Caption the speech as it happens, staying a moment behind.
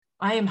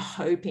I am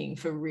hoping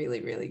for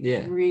really, really,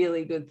 Yeah.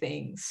 really good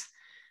things.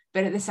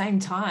 But at the same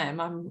time,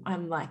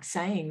 I'm like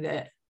saying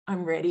that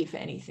I'm ready for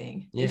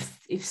anything. Yeah.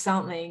 If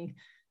something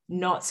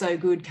not so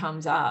good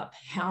comes up,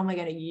 how am I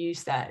going to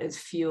use that as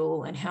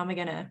fuel, and how am I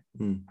going to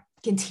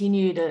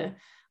continue to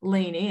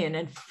lean in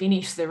and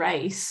finish the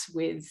race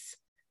with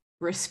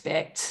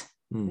respect,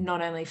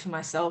 not only for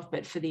myself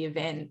but for the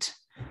event,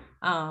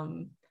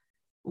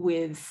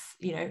 with,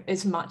 you know,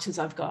 as much as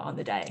I've got on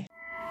the day.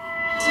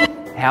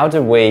 How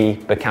do we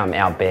become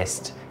our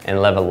best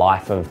and live a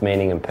life of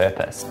meaning and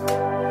purpose?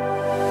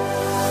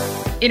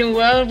 In a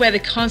world where the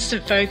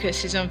constant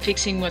focus is on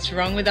fixing what's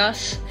wrong with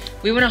us,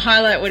 we want to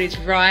highlight what is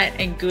right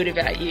and good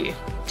about you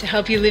to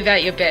help you live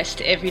out your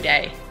best every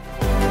day.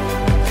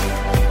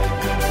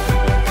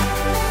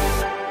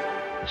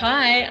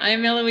 Hi,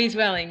 I'm Eloise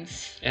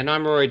Wellings. And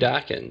I'm Rory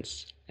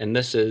Darkins, and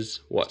this is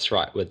What's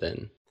Right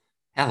Within.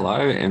 Hello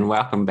and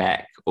welcome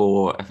back,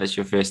 or if it's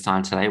your first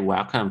time today,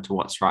 welcome to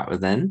What's Right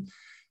Within.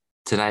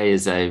 Today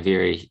is a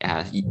very,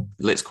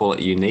 let's call it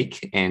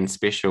unique and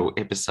special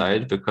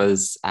episode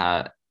because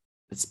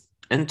it's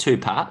in two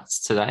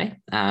parts today.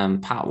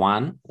 Part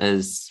one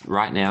is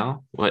right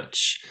now,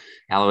 which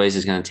Eloise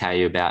is going to tell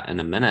you about in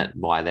a minute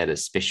why that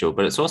is special,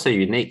 but it's also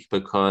unique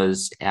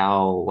because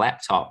our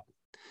laptop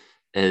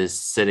is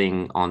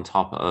sitting on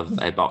top of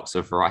a box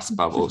of rice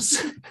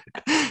bubbles.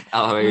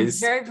 Eloise,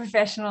 very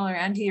professional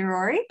around here,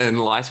 Rory.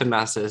 Enlighten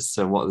us as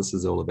to what this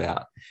is all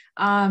about.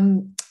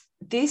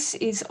 This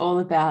is all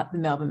about the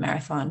Melbourne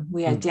Marathon.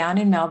 We are down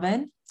in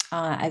Melbourne,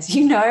 as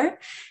you know,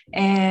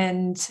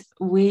 and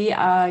we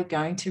are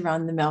going to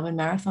run the Melbourne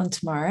Marathon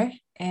tomorrow,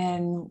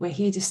 and we're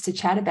here just to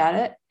chat about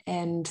it.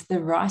 And the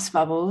rice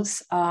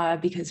bubbles are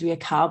because we are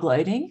carb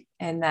loading,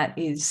 and that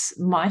is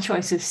my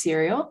choice of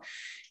cereal,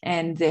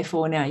 and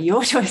therefore now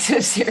your choice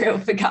of cereal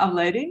for carb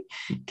loading,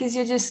 because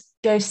you're just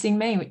ghosting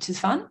me, which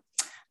is fun.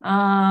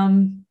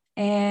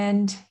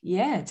 And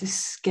yeah,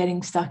 just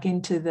getting stuck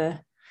into the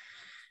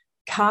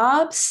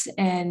carbs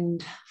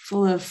and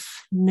full of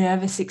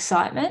nervous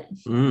excitement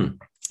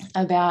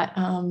about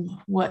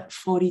what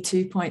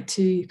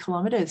 42.2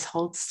 kilometers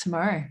holds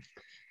tomorrow.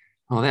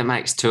 Well, that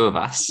makes two of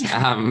us.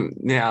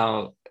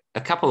 Now, a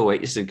couple of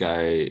weeks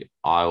ago,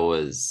 I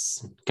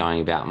was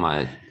going about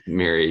my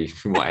merry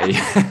way,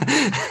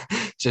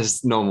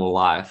 just normal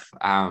life.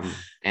 And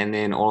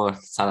then all of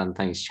a sudden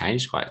things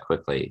changed quite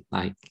quickly.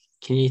 Like,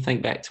 can you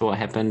think back to what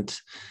happened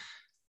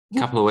a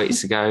couple of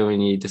weeks ago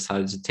when you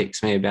decided to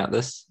text me about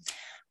this?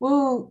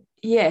 Well,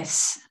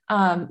 yes.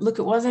 Look,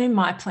 it wasn't in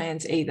my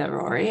plans either,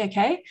 Rory,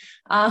 okay?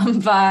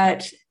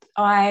 But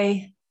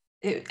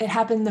it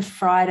happened the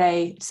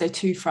Friday, so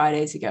 2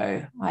 Fridays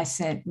ago. I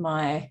sent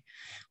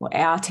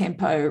our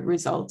tempo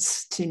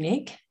results to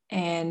Nick,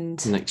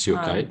 and Nick's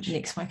your coach.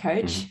 Nick's my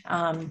coach,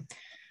 and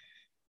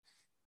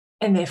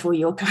therefore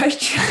your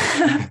coach.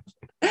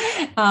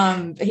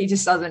 But he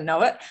just doesn't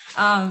know it.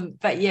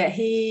 But yeah,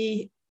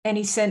 he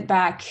sent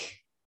back,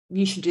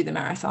 you should do the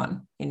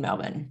marathon in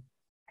Melbourne.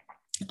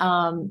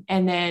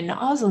 And then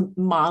I was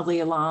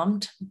mildly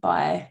alarmed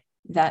by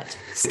that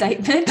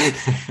statement.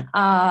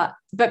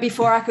 But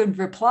before I could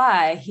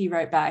reply, he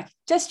wrote back,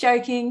 just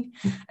joking.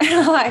 And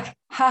I'm like,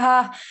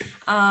 haha.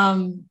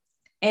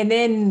 And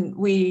then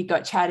we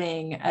got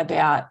chatting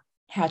about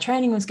how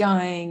training was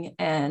going.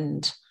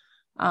 And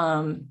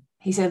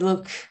he said,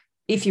 look,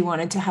 if you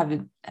wanted to have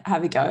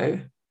a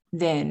go,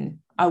 then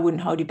I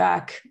wouldn't hold you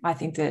back. I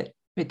think that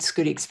it's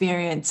good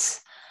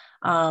experience.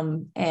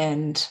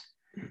 And,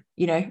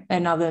 you know,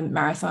 another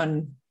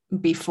marathon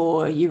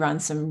before you run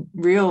some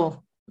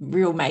real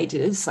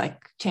majors like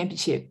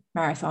championship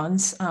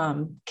marathons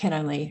can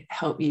only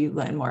help you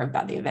learn more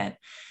about the event.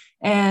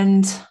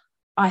 And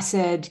I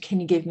said, can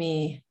you give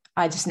me,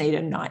 I just need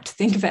a night to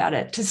think about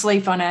it, to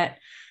sleep on it,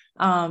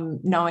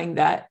 knowing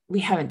that we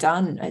haven't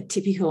done a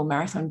typical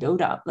marathon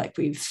build-up. Like,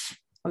 we've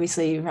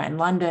obviously ran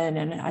London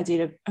and I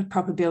did a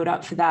proper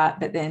build-up for that,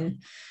 but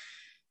then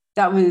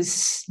that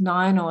was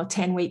 9 or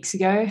 10 weeks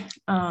ago.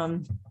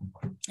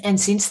 And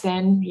since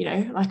then, you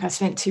know, like, I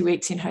spent 2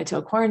 weeks in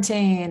hotel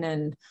quarantine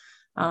and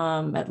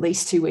at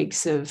least 2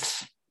 weeks of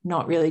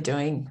not really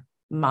doing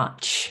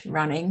much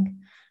running.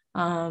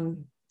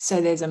 So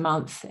there's a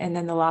month, and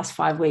then the last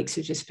 5 weeks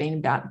have just been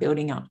about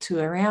building up to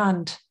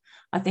around,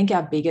 I think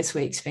our biggest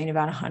week's been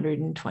about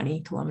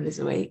 120 kilometers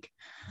a week.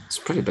 It's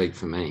pretty big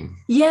for me.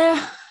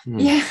 Yeah.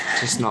 Yeah.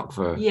 Just not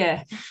for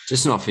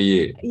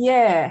you.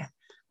 Yeah.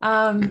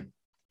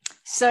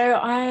 So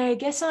I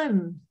guess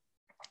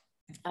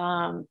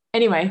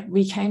anyway,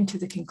 we came to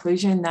the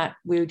conclusion that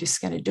we were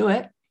just going to do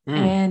it.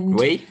 And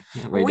we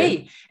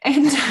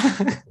and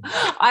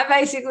I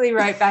basically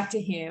wrote back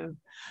to him,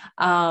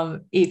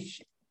 if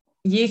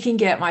you can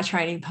get my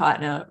training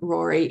partner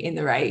Rory in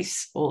the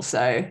race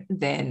also,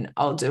 then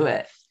I'll do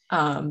it,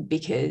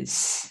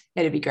 because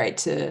it'd be great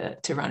to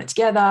run it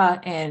together,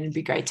 and it'd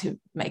be great to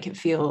make it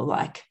feel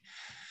like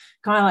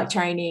kind of like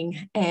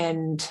training,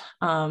 and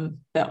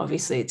but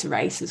obviously it's a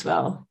race as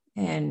well,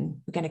 and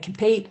we're going to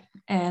compete.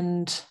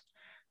 And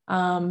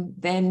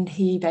then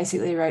he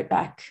basically wrote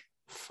back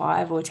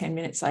 5 or 10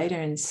 minutes later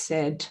and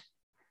said,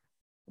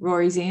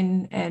 Rory's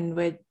in and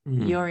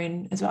you're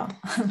in as well,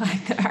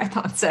 like the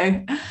marathon.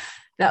 So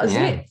that was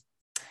it.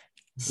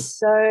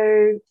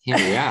 So here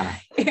we are.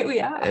 Here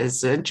we are.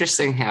 It's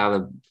interesting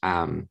how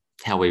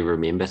we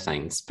remember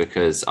things,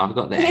 because I've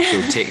got the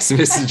actual text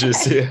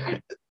messages here.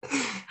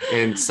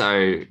 And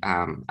so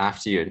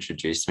after you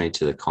introduced me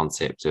to the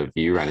concept of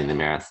you running the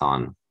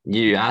marathon,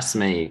 you asked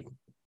me,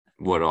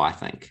 what do I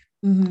think?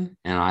 Mm-hmm.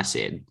 And I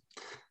said,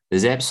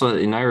 there's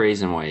absolutely no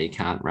reason why you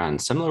can't run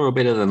similar or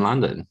better than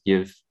London.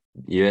 You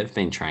have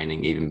been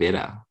training even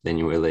better than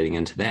you were leading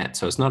into that.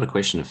 So it's not a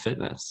question of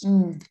fitness.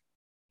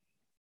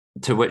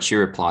 To which you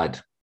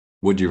replied,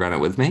 would you run it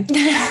with me?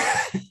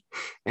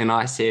 And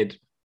I said,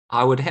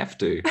 I would have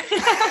to.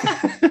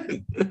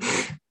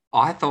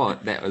 I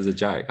thought that was a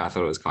joke. I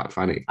thought it was quite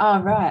funny. Oh,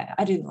 right.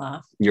 I didn't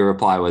laugh. Your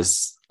reply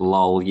was,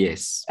 lol,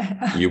 yes,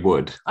 you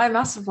would. I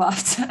must have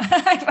laughed if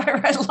I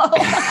read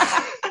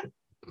lol.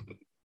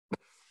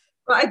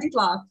 But I did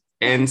laugh.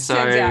 And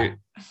so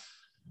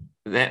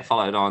that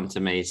followed on to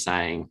me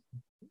saying,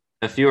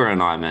 if you're an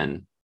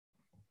Ironman,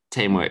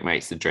 teamwork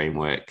makes the dream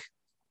work.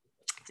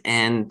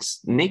 And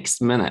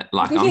next minute,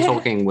 like I'm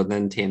talking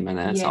within 10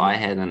 minutes, I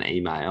had an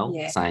email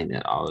saying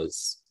that I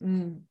was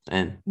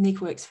in.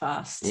 Nick works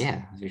fast.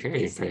 Yeah,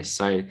 very impressed.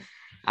 So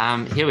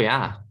here we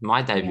are,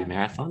 my debut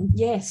marathon.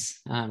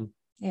 Yes.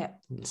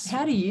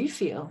 How do you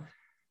feel? I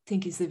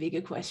think is the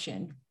bigger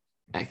question.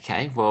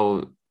 Okay,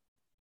 well,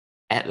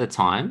 at the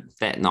time,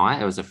 that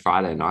night, it was a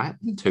Friday night,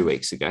 2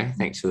 weeks ago.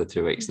 Thanks for the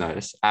 2 weeks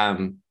notice.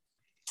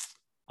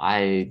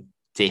 I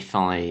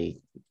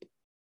definitely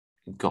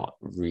got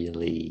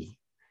really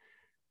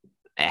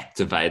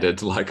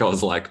activated. Like I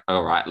was like,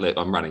 all right,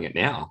 I'm running it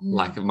now.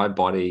 Like my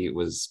body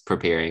was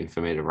preparing for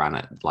me to run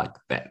it like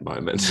that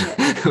moment.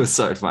 It was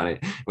so funny.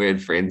 We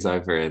had friends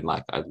over and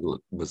like I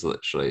was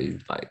literally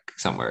like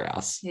somewhere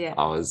else.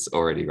 I was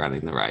already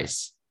running the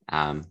race.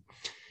 And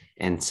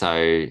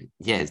so,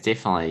 it's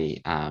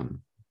definitely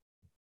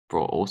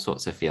brought all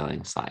sorts of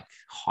feelings, like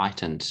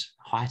heightened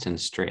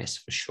stress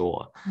for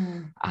sure.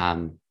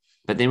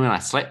 But then when I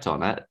slept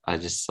on it, I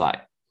just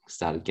like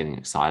started getting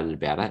excited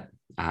about it.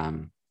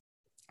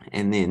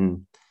 And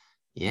then,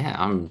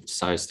 I'm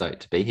so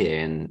stoked to be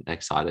here and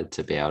excited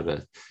to be able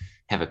to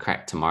have a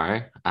crack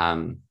tomorrow.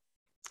 And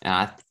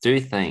I do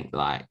think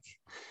like,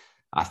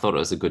 I thought it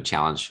was a good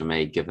challenge for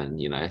me, given,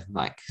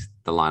 like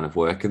the line of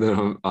work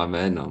that I'm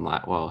in. I'm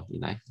like, well, you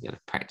got to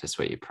practice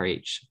what you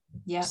preach,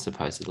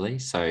 supposedly.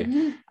 So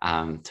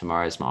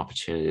tomorrow's my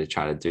opportunity to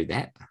try to do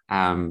that.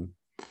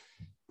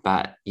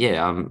 But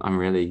I'm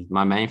really,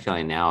 my main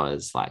feeling now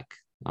is like,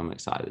 I'm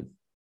excited.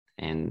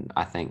 And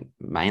I think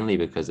mainly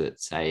because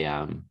it's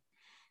a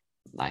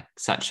like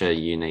such a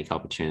unique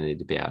opportunity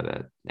to be able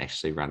to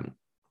actually run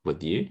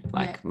with you.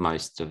 Like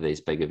most of these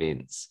big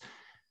events,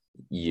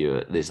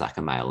 there's like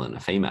a male and a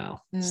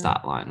female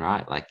start line,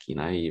 right? Like,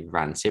 you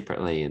run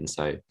separately. And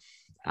so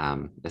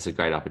it's a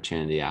great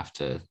opportunity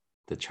after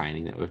the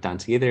training that we've done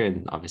together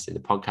and obviously the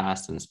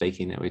podcast and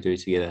speaking that we do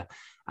together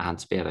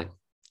to be able to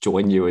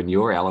join you in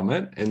your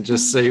element and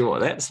just see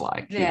what that's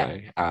like,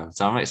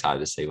 so I'm excited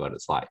to see what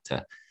it's like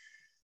to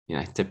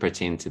to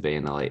pretend to be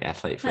an elite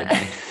athlete for a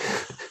day.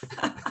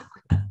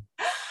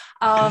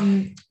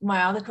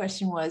 My other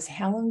question was,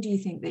 how long do you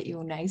think that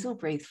you'll nasal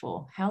breathe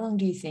for? How long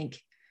do you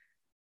think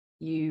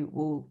you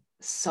will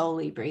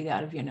solely breathe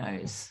out of your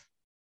nose?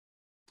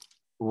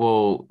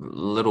 Well,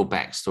 little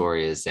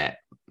backstory is that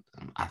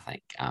I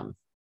think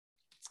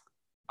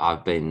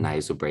I've been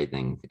nasal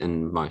breathing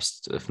in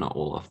most, if not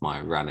all, of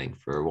my running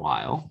for a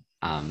while,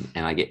 and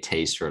I get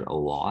teased for it a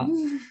lot.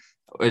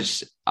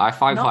 Which I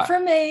find not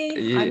from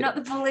me. I'm not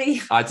the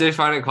bully. I do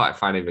find it quite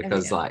funny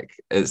because like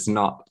it's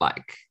not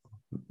like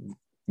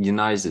your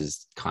nose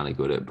is kind of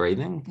good at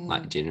breathing.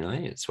 Like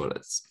generally, it's what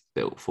it's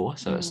built for.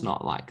 So it's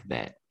not like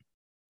that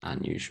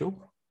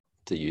unusual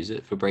to use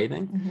it for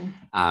breathing.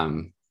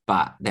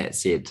 But that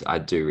said, I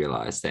do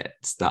realize that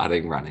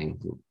starting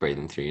running,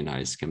 breathing through your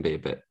nose can be a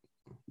bit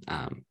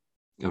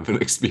of an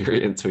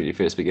experience when you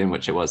first begin,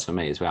 which it was for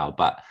me as well.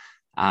 But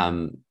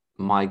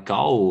my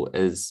goal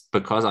is,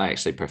 because I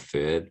actually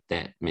prefer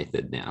that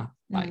method now,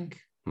 like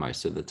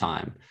most of the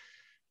time,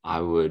 I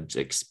would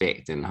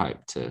expect and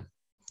hope to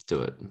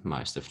do it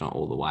most, if not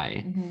all the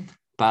way,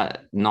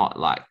 but not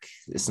like,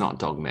 it's not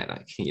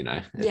dogmatic,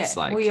 it's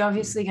like, well, you're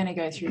obviously going to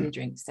go through the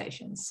drink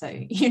stations, so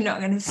you're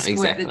not going to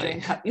squirt the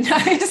drink up your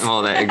nose.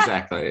 Well,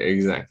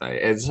 exactly.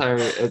 And so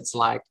it's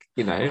like,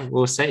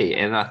 we'll see.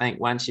 And I think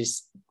once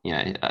it's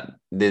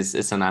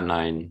an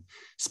unknown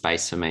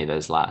space for me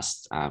those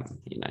last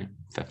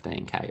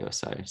 15k or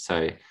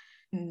so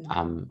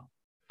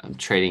I'm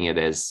treating it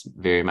as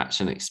very much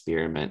an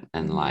experiment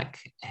and like,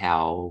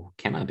 how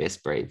can I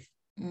best breathe,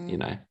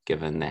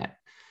 given that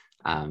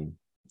I'm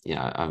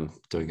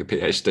doing a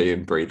PhD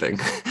in breathing.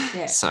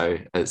 So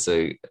it's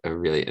a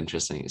really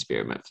interesting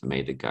experiment for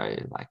me to go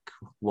like,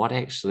 what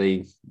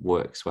actually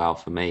works well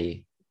for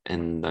me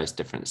in those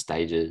different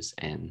stages,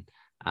 and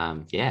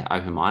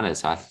open-minded.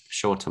 So I'm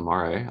sure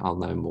tomorrow I'll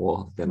know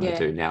more than I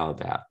do now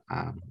about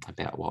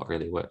what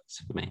really works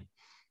for me.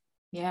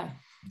 Yeah.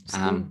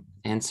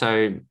 And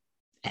so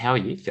how are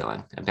you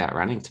feeling about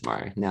running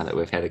tomorrow now that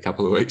we've had a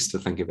couple of weeks to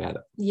think about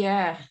it?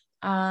 Yeah.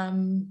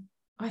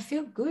 I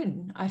feel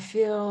good. I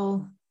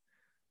feel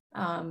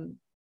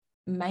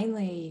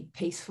mainly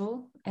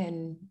peaceful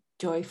and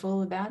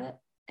joyful about it.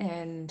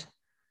 And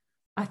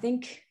I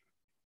think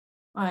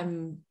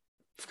I'm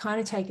kind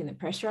of taking the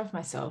pressure off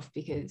myself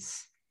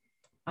because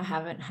I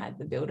haven't had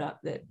the build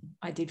up that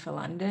I did for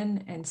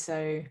London. And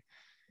so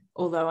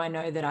although I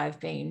know that I've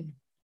been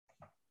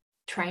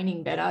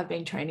training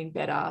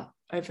better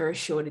over a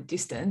shorter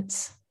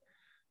distance.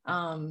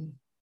 So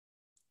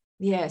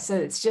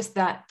it's just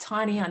that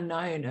tiny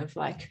unknown of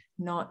like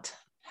not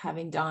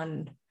having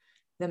done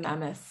the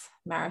mammoth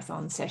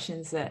marathon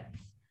sessions that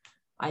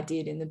I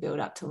did in the build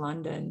up to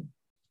London,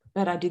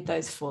 but I did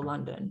those for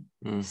London.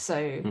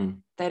 So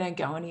they don't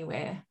go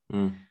anywhere.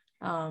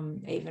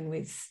 Even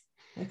with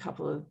a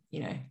couple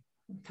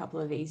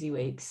of easy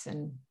weeks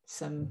and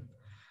some,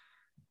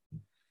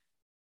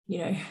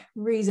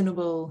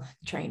 reasonable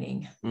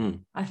training.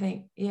 I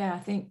think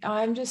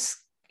I'm just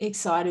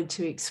excited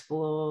to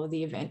explore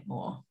the event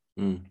more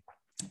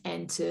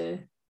and to,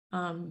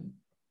 I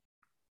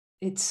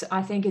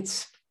think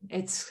it's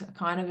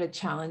kind of a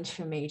challenge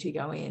for me to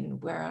go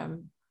in where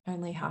I'm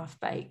only half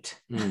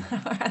baked.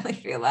 I only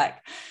feel like,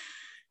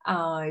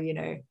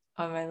 I'm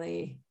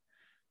only,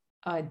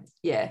 a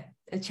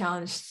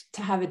challenge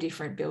to have a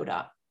different build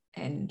up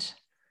and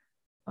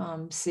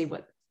see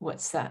what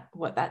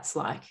that's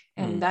like.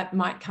 And that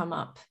might come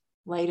up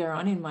later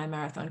on in my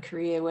marathon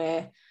career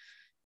where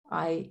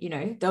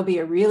there'll be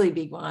a really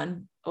big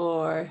one,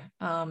 or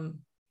I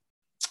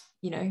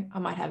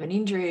might have an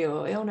injury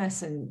or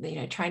illness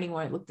and training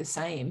won't look the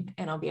same,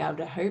 and I'll be able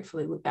to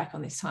hopefully look back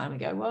on this time and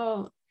go,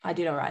 well, I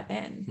did all right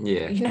then.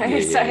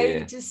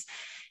 Just,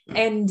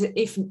 and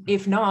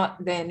if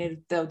not,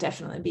 then there'll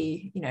definitely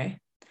be,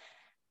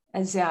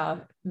 as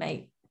our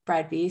mate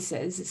Brad Beer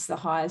says, it's the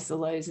highs, the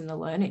lows, and the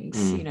learnings,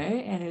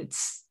 and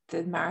it's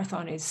the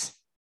marathon is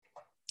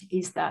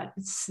that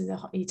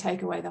you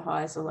take away the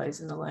highs, the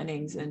lows, and the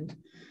learnings, and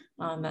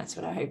that's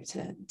what I hope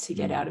to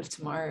get out of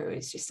tomorrow,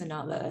 is just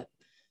another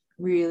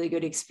really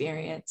good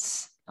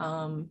experience,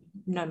 no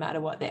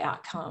matter what the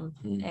outcome,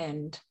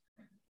 and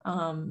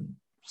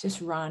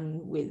just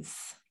run with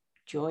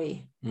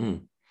joy.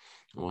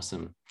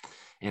 Awesome.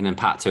 And in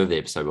part 2 of the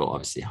episode, we'll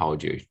obviously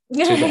hold you to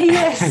that.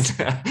 Yes.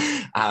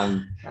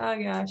 Oh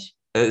gosh.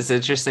 It's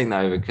interesting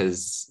though,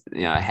 because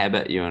a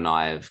habit you and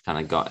I have kind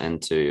of got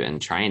into in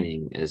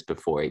training is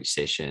before each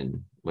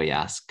session we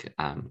ask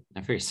a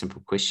very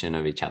simple question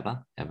of each other,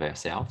 of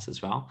ourselves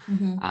as well.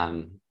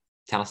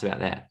 Tell us about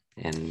that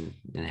and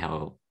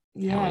how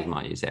we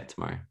might use that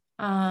tomorrow.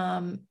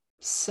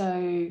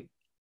 So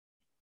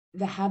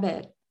the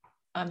habit,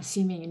 I'm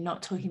assuming you're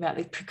not talking about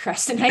the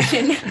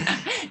procrastination.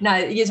 No,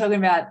 you're talking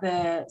about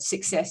the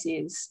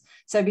successes.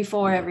 So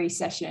before every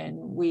session,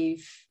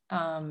 we've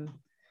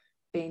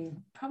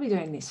been probably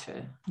doing this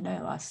for the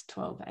last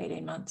 12,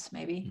 18 months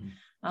maybe.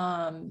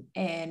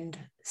 And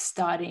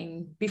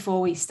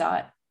before we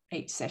start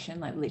each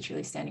session, like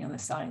literally standing on the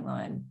starting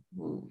line,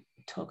 we'll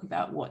talk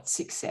about what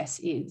success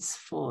is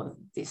for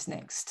this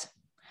next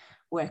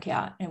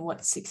workout and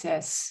what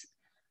success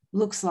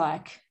looks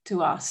like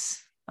to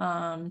us,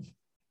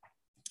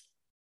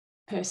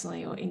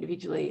 personally or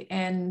individually.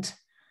 And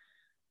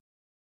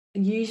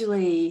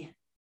usually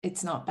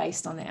it's not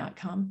based on the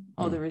outcome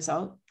or the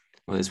result.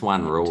 Well, there's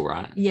one rule,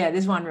 right? Yeah,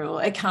 there's one rule.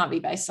 It can't be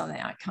based on the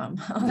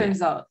outcome or the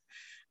result.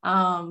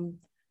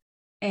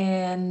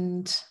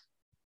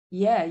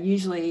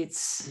 Usually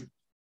it's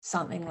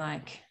something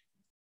like,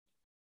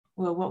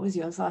 well, what was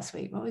yours last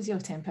week? What was your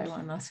tempo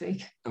one last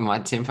week? My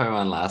tempo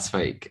one last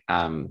week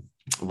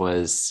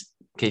was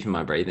keeping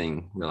my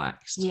breathing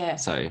relaxed. Yeah.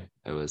 So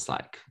it was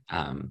like,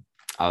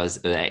 I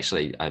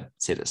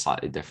said it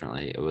slightly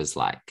differently. It was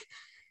like,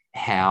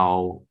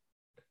 how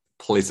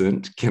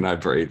pleasant can I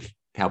breathe?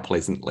 How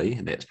pleasantly?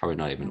 That's probably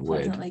not even a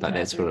word, but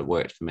that's what it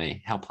worked for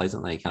me. How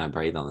pleasantly can I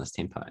breathe on this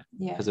tempo?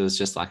 Yeah. Because it was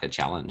just like a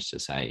challenge to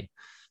say,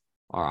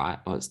 all right,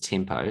 well, it's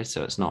tempo,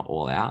 so it's not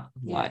all out.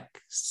 Yeah. Like,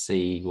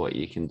 see what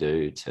you can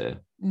do to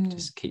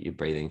just keep your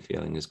breathing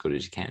feeling as good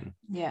as you can.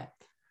 Yeah.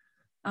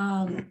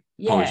 And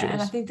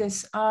I think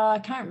there's, I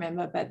can't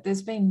remember, but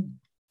there's been,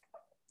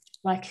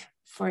 like,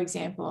 for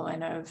example, I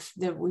know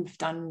that we've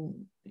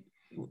done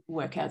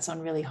workouts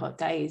on really hot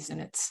days, and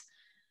it's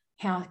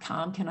how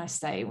calm can I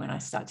stay when I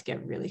start to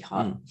get really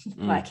hot?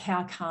 Like,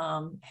 how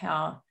calm,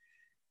 how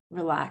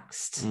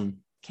relaxed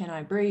can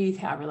I breathe?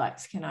 How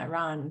relaxed can I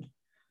run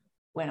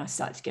when I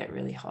start to get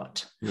really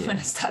hot? When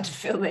I start to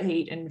feel the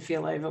heat and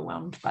feel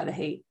overwhelmed by the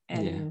heat.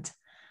 And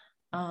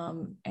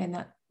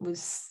that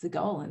was the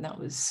goal, and that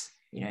was,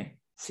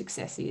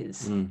 success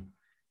is.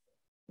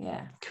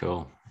 Yeah.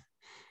 Cool.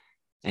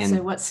 And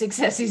so what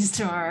success is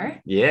tomorrow?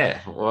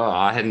 Yeah, well,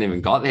 I hadn't even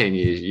got there, and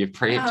you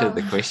preempted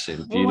the question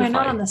beautifully. Well, we're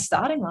not on the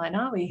starting line,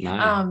 are we?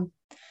 No.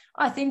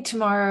 I think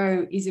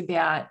tomorrow is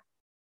about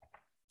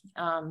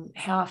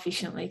how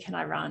efficiently can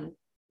I run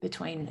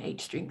between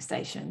each drink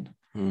station?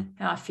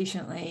 How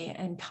efficiently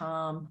and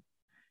calm,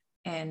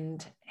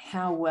 and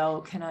how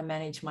well can I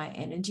manage my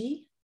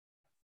energy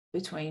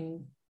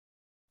between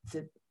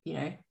the, you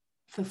know,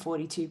 for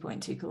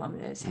 42.2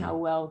 kilometers? How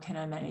well can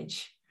I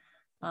manage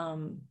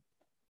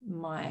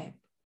my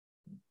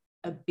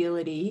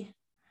ability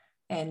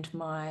and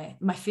my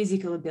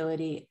physical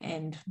ability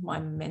and my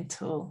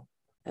mental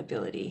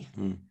ability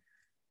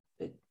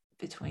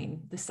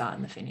between the start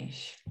and the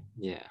finish?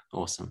 Yeah,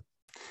 awesome.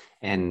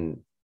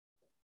 And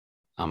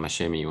I'm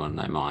assuming you want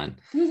to know mine.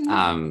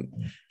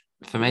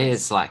 For me,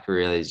 it's like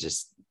really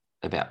just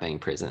about being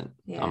present.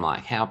 Yeah. I'm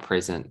like, how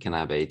present can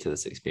I be to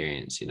this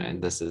experience? You know,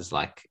 and this is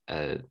like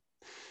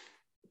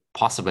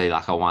possibly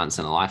like a once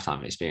in a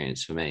lifetime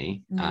experience for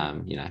me. You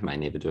know, I may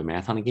never do a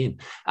marathon again.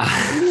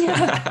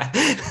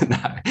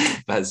 No,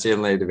 but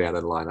certainly to be able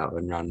to line up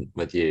and run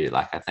with you,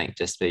 like I think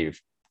just be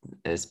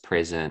as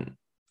present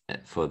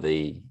for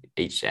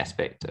each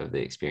aspect of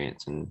the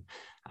experience. And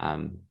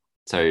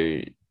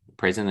so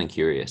present and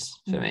curious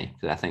for me,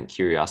 because I think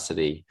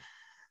curiosity,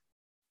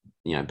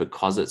 you know,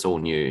 because it's all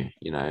new,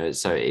 you know,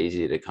 it's so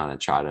easy to kind of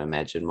try to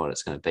imagine what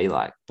it's going to be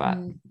like. But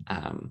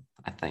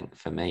I think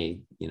for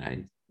me, you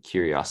know,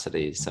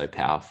 curiosity is so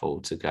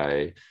powerful to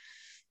go,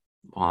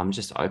 well, I'm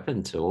just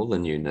open to all the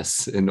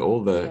newness and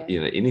all the,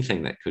 you know,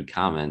 anything that could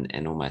come,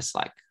 and almost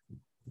like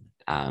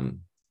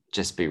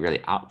just be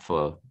really up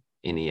for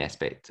any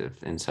aspect of,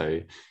 and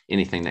so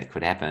anything that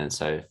could happen.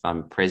 So if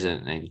I'm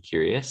present and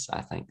curious, I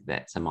think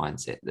that's a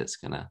mindset that's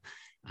going to,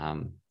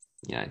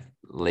 you know,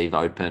 leave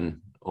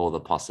open all the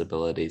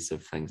possibilities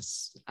of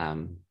things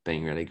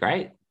being really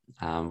great,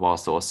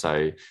 whilst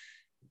also,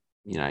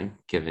 you know,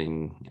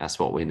 giving us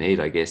what we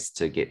need, I guess,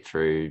 to get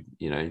through,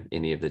 you know,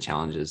 any of the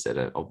challenges that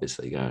are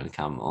obviously going to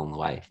come along the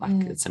way.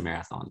 Like it's a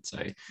marathon,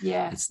 so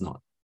it's not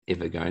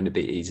ever going to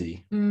be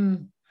easy.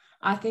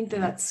 I think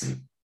that's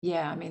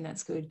I mean,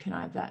 that's good. Can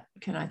I have that?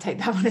 Can I take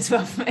that one as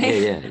well for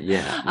me?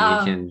 Yeah.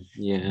 You can,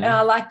 and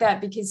I like that,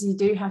 because you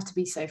do have to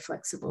be so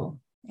flexible,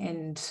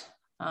 and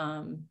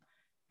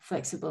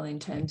flexible in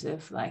terms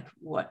of like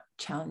what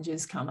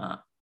challenges come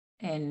up.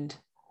 And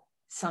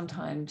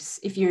sometimes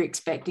if you're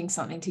expecting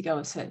something to go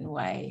a certain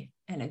way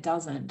and it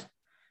doesn't,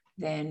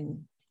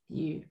 then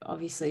you've got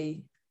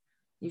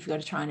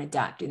to try and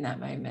adapt in that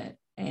moment.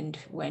 And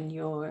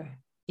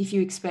if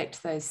you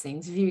expect those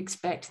things, if you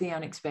expect the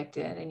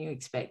unexpected and you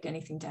expect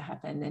anything to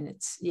happen, then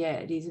it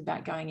is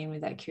about going in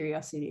with that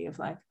curiosity of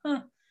like,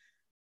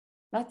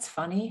 that's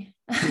funny.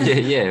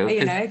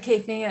 You know,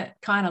 keeping it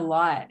kind of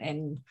light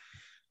and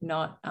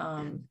not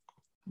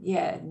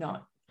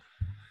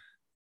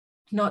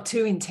not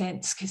too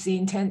intense, because the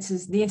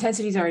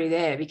intensity is already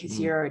there, because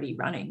you're already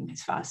running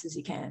as fast as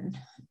you can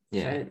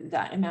for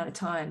that amount of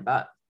time.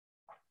 But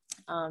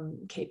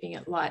keeping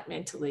it light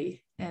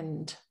mentally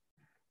and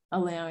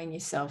allowing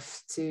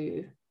yourself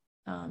to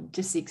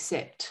just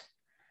accept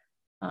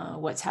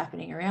what's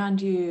happening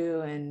around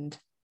you and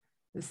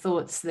the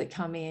thoughts that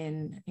come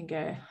in, and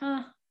go,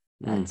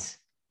 that's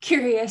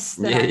curious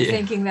that I'm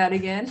thinking that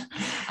again.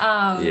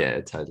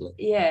 Totally.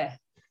 Yeah.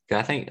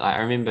 I think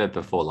I remember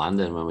before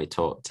London when we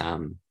talked,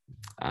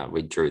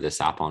 we drew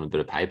this up on a bit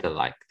of paper,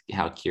 like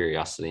how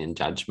curiosity and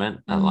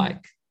judgment are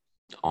like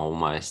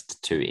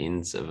almost two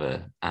ends of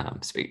a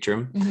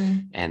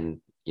spectrum. And,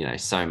 you know,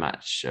 so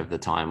much of the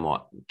time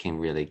what can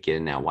really get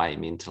in our way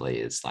mentally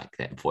is like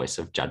that voice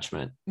of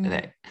judgment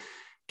that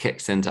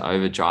kicks into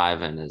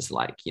overdrive and is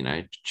like, you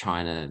know,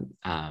 trying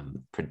to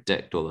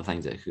predict all the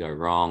things that could go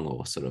wrong,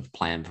 or sort of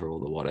plan for all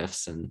the what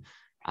ifs, and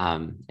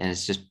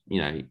it's just,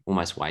 you know,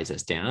 almost weighs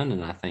us down.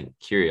 And I think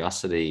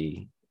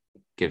curiosity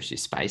gives you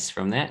space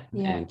from that,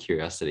 and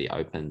curiosity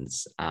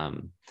opens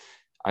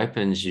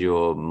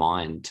your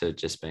mind to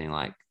just being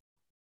like,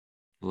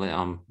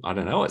 well, I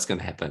don't know what's going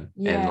to happen,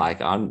 and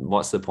like,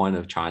 what's the point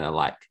of trying to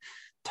like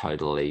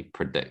totally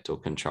predict or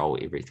control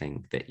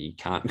everything that you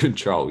can't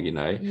control, you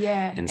know?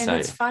 And so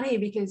it's funny,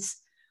 because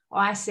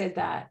I said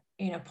that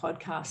in a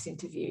podcast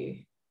interview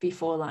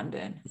before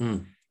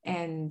London,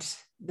 and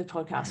the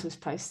podcast was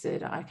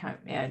posted,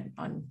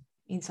 on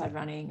Inside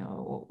Running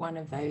or one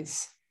of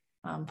those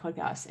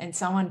podcasts, and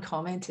someone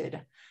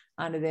commented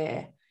under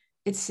there,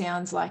 it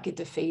sounds like a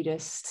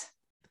defeatist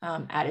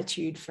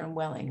attitude from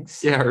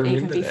Wellings,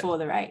 even before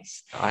the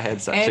race. I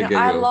had such a giggle.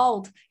 I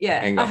lolled,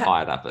 and got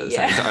fired up at the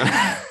same time.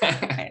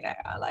 I know,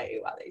 I like,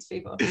 who are these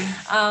people?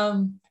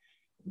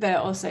 But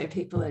also,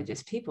 people are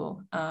just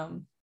people.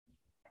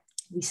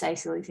 We say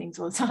silly things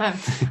all the time.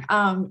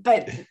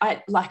 But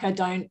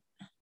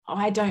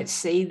I don't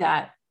see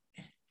that.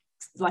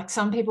 Like,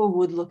 some people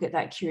would look at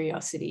that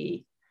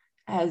curiosity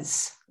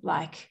as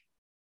like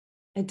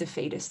a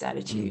defeatist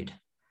attitude.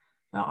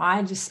 Well,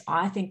 I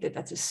think that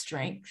that's a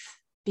strength,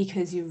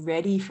 because you're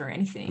ready for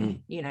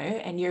anything, you know,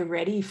 and you're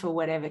ready for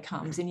whatever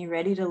comes, and you're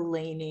ready to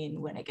lean in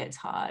when it gets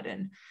hard,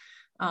 and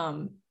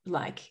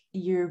like,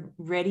 you're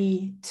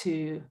ready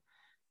to,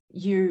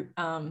 you're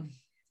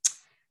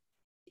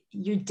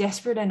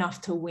desperate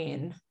enough to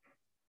win,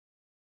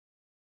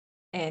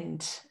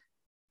 and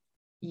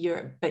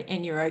you're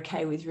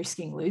okay with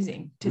risking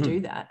losing to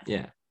do that.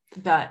 Yeah.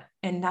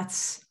 And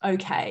that's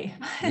okay.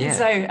 Yeah.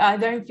 So I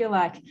don't feel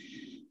like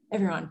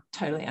everyone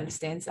totally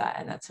understands that,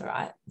 and that's all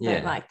right. Yeah.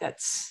 But like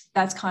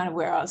that's kind of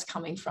where I was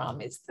coming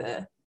from, is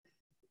the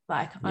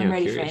like, I'm You're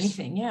ready curious. for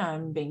anything. Yeah,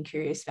 I'm being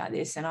curious about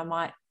this, and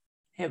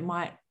it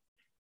might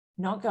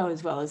not go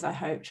as well as I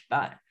hoped,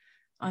 but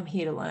I'm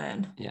here to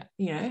learn. Yeah.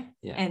 You know?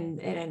 Yeah. And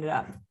it ended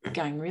up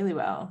going really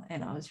well,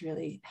 and I was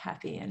really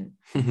happy and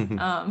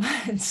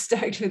and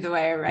stoked with the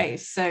way I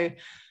raced. So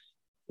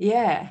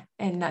yeah,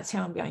 and that's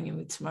how I'm going in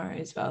with tomorrow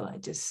as well. I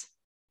just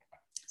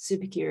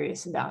super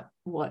curious about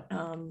what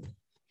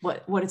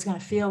it's going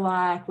to feel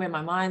like, where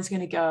my mind's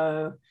going to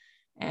go,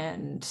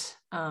 and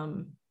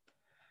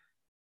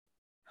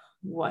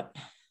what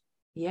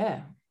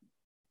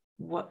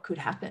could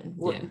happen,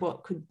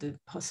 what could the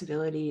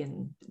possibility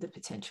and the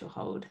potential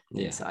hold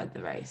inside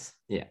the race.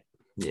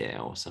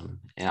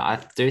 Awesome. I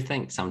do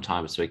think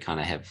sometimes we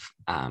kind of have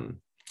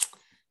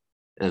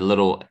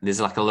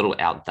there's like a little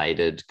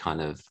outdated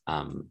kind of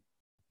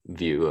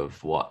view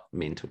of what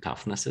mental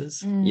toughness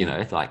is. You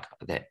know, like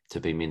that to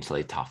be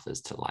mentally tough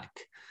is to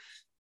like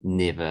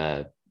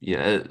never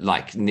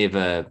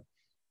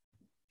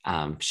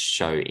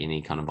show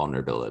any kind of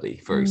vulnerability,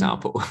 for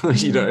example.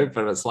 You know,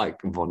 but it's like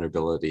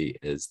vulnerability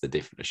is the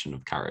definition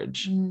of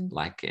courage.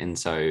 Like, and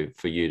so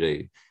for you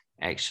to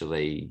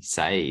actually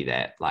say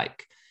that,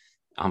 like,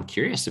 I'm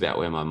curious about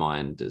where my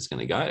mind is going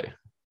to go,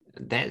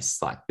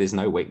 that's like, there's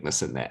no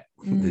weakness in that.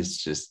 There's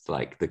just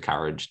like the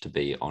courage to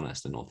be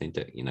honest and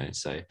authentic, you know.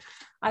 So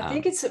I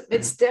think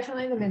it's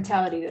definitely the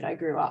mentality that I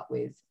grew up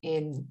with,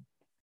 in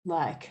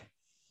like,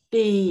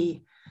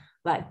 be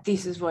like,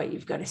 this is what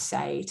you've got to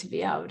say to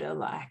be able to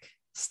like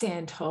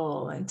stand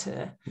tall and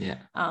to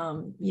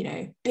you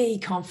know, be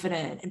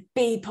confident and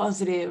be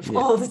positive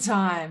all the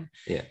time.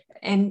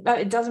 But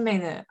it doesn't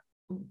mean that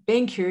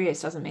being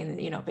curious doesn't mean that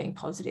you're not being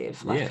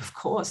positive. Like, of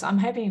course, I'm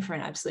hoping for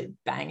an absolute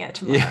banger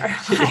tomorrow.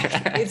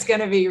 It's going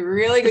to be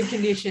really good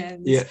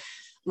conditions.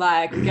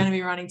 Like, we're going to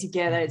be running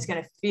together. It's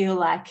going to feel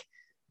like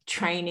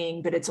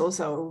training, but it's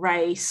also a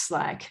race.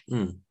 Like,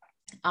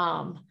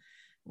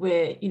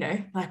 we're, you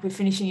know, like, we're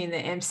finishing in the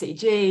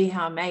MCG.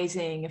 How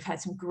amazing. I've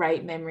had some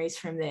great memories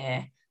from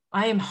there.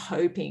 I am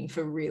hoping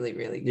for really,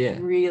 really,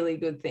 really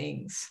good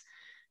things.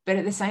 But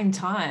at the same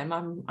time,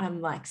 I'm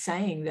like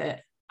saying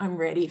that I'm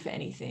ready for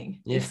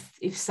anything.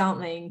 If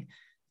something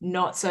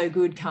not so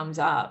good comes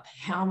up,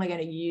 how am I going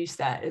to use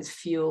that as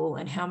fuel,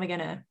 and how am I going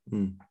to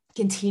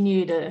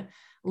continue to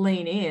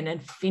lean in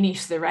and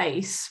finish the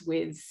race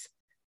with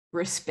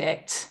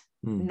respect,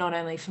 not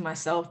only for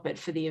myself but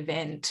for the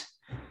event,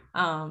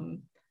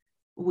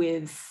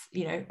 with,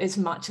 you know, as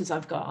much as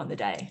I've got on the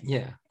day.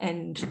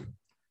 And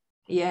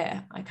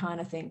I kind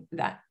of think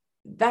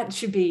that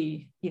should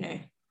be, you know,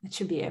 it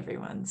should be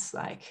everyone's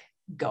like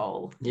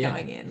goal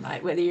going in,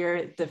 like, whether you're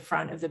at the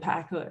front of the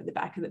pack or at the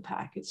back of the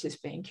pack, it's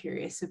just being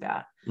curious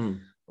about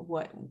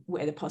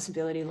where the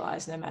possibility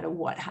lies, no matter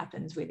what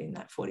happens within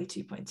that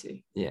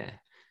 42.2.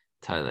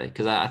 Totally.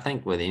 Because I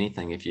think with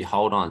anything, if you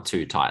hold on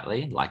too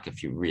tightly, like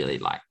if you really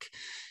like,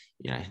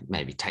 you know,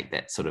 maybe take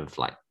that sort of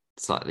like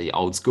slightly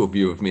old school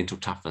view of mental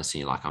toughness, and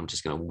you're like, I'm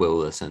just going to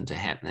will this into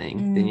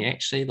happening, then you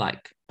actually,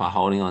 like, by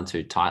holding on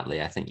too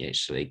tightly, I think you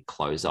actually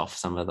close off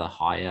some of the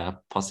higher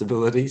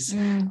possibilities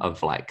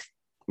of, like,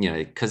 you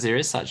know, because there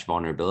is such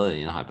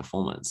vulnerability in high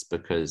performance,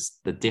 because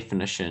the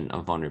definition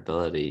of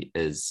vulnerability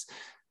is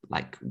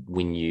like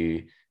when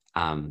you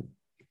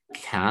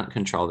can't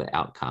control the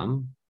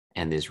outcome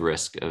and there's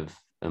risk of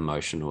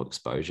emotional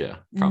exposure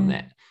from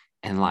that.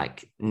 And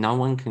like, no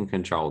one can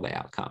control the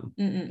outcome.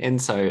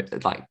 And so,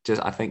 like,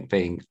 just, I think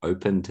being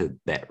open to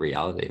that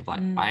reality of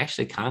like, I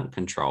actually can't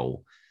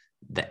control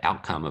the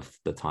outcome of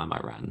the time I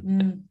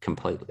run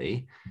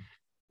completely.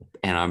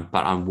 And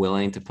I'm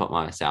willing to put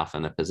myself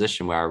in a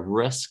position where I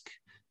risk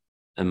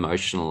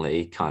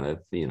emotionally kind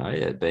of, you know,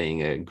 it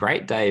being a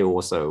great day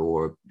also,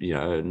 or, you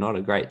know, not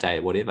a great day,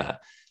 whatever.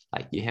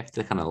 Like, you have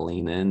to kind of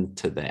lean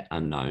into that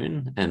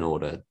unknown in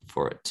order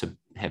for it to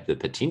have the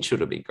potential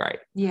to be great.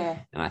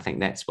 And I think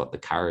that's what the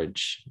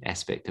courage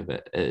aspect of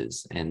it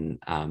is. And,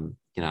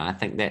 you know, I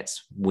think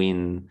that's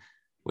when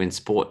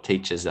sport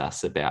teaches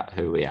us about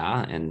who we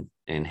are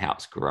and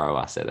helps grow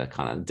us at a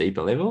kind of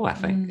deeper level. I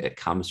think it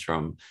comes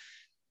from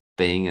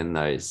being in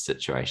those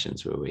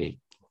situations where we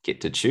get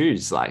to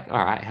choose, like,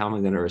 all right, how am I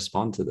going to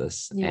respond to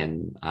this?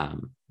 And,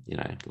 you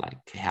know, like,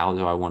 how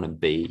do I want to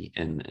be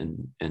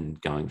in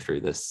going through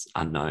this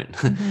unknown?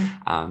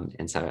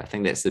 And so I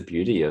think that's the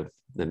beauty of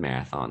the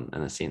marathon,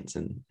 in a sense.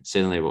 And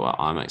certainly what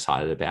I'm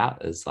excited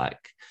about is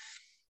like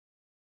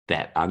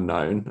that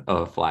unknown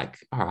of like,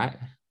 all right,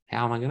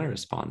 how am I going to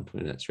respond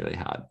when it's really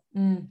hard?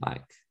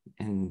 Like,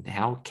 and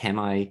how can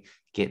I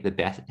get the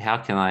best? How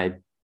can I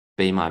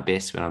be my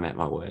best when I'm at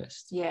my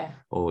worst?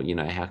 Or, you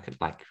know, how could,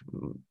 like,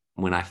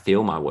 when I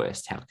feel my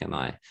worst, how can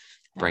I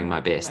bring my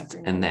best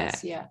in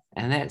that?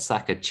 And that's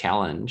like a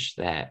challenge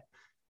that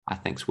I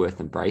think is worth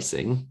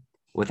embracing,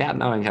 without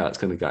knowing how it's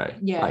going to go.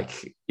 Yeah.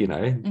 Like, you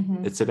know,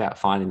 it's about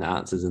finding the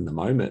answers in the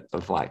moment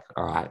of like,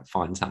 all right,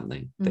 find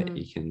something that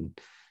you can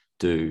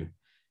do,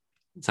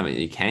 something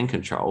that you can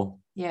control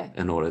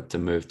in order to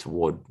move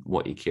toward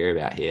what you care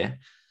about here,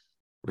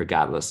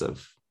 regardless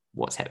of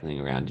what's happening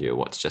around you, or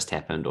what's just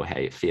happened, or how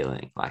you're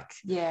feeling. Like,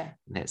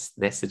 that's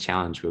the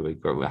challenge where we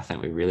grow. I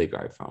think we really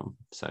grow from.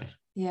 So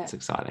it's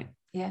exciting.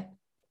 Yeah.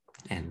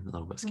 And a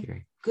little bit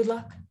scary. Good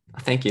luck.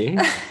 Thank you.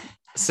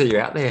 See you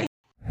out there.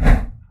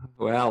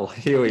 Well,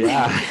 here we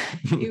are.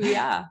 Here we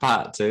are.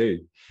 Part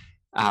 2.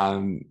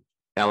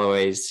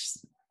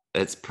 Eloise,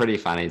 it's pretty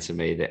funny to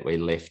me that we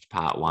left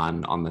part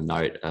 1 on the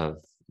note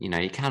of, you know,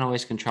 you can't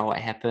always control what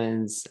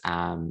happens.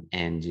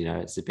 And, you know,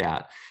 it's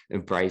about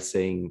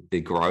embracing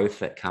the growth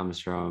that comes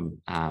from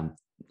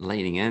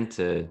leaning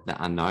into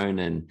the unknown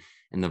and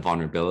the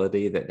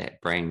vulnerability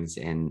that brings.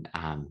 And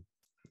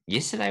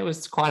yesterday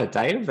was quite a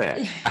day of that.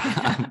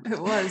 It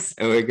was.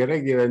 And we're going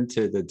to get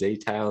into the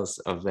details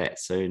of that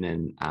soon,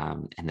 and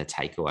the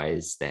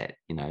takeaways that,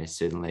 you know,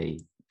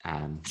 certainly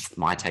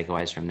my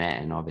takeaways from that,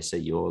 and obviously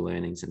your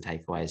learnings and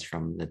takeaways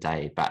from the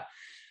day. But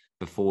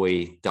before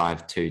we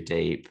dive too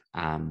deep,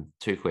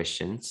 2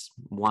 questions.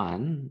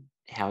 One,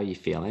 how are you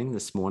feeling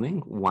this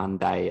morning, one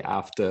day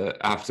after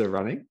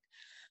running?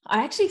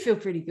 I actually feel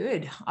pretty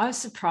good. I was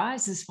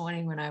surprised this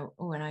morning when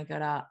I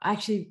got up.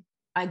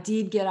 I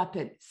did get up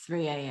at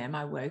 3 a.m.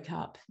 I woke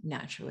up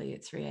naturally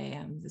at 3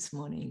 a.m. this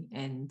morning,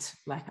 and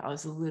like I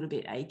was a little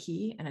bit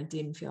achy, and I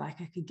didn't feel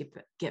like I could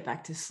get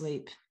back to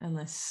sleep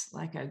unless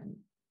like I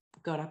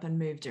got up and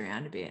moved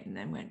around a bit and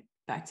then went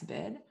back to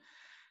bed.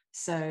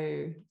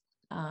 So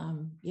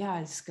I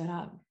just got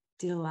up,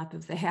 did a lap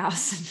of the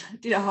house,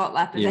 did a hot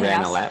lap of the house. You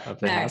ran a lap of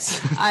the house?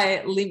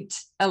 I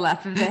limped a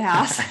lap of the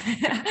house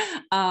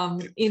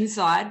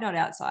inside, not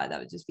outside. That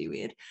would just be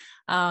weird.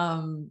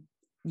 I'm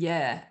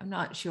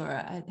not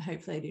sure.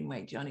 Hopefully I didn't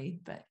wake Johnny,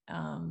 but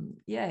I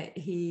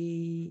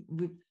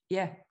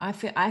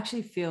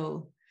actually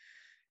feel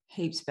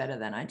heaps better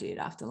than I did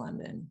after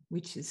London,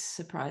 which is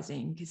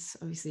surprising because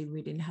obviously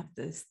we didn't have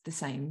the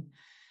same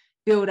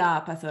build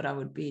up. I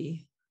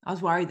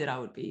was worried that I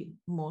would be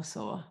more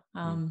sore.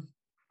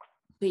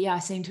 But yeah, I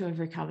seem to have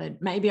recovered.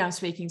 Maybe I'm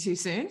speaking too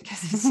soon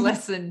because it's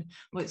less than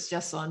what's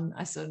just on.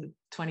 I sort of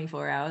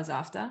 24 hours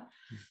after.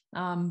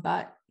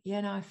 But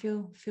yeah, no, I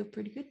feel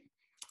pretty good.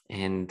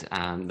 And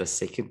the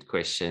second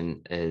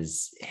question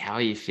is, how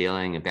are you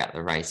feeling about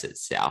the race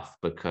itself?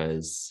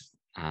 Because,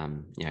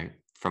 you know,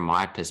 from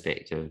my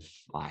perspective,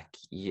 like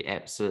you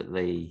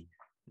absolutely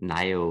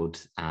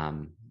nailed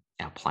our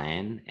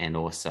plan, and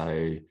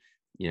also,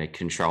 you know,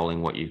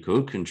 controlling what you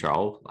could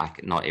control.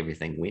 Like not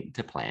everything went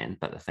to plan,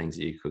 but the things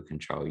that you could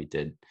control, you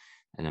did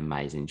an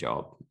amazing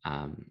job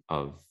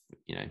of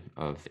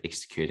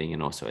executing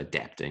and also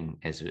adapting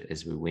as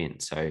we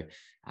went. So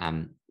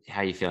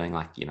how are you feeling,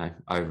 like, you know,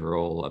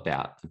 overall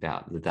about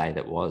the day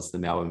that was the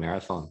Melbourne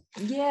Marathon?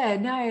 Yeah,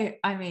 no,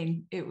 I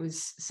mean, it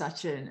was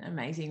such an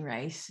amazing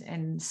race,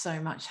 and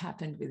so much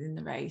happened within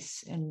the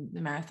race. And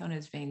the marathon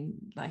has been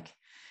like,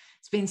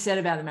 it's been said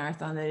about the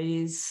marathon that it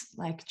is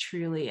like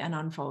truly an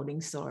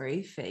unfolding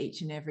story for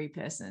each and every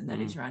person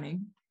that is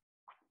running.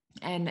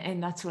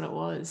 And that's what it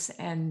was.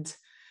 And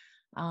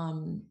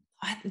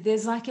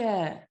there's like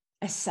a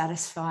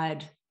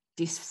satisfied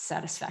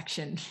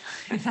dissatisfaction,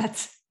 if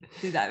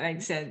that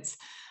makes sense.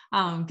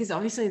 Because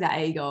obviously the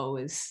A goal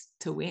was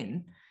to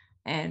win,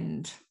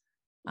 and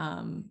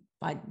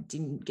I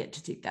didn't get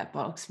to tick that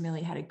box.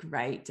 Millie had a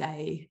great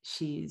day.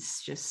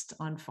 She's just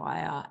on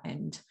fire,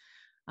 and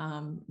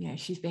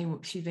she's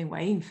been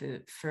waiting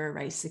for a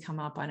race to come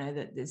up. I know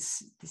that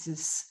this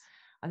is,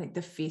 I think,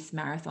 the 5th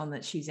marathon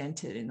that she's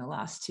entered in the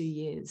last 2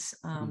 years,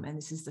 and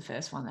this is the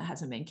first one that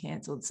hasn't been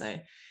cancelled. So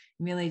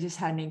Millie just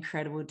had an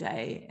incredible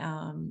day,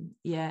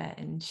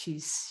 and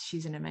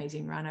she's an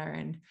amazing runner,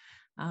 and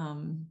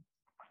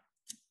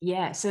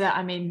so that,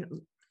 I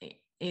mean,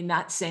 in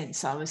that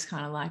sense, I was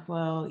kind of like,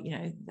 well, you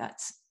know,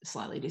 that's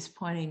slightly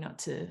disappointing not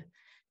to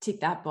tick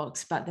that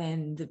box. But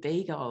then the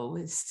B goal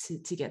was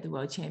to get the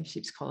World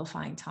Championships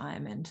qualifying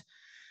time. And,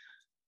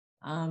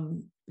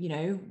 you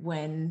know,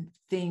 when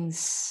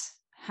things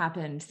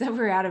happened that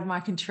were out of my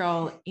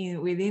control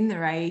within the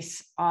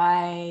race,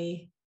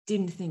 I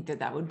didn't think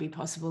that would be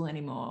possible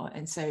anymore.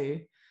 And so,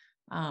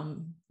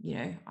 you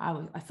know,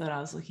 I thought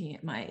I was looking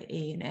at my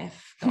E and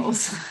F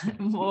goals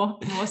more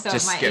so.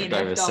 Just my skipped E and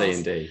F over goals, C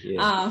and D,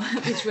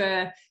 which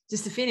were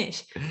just to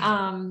finish.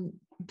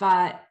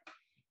 But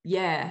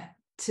yeah,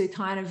 to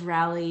kind of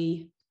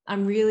rally,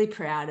 I'm really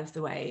proud of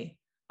the way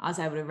I was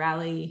able to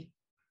rally,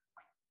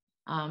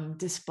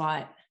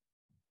 despite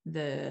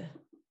the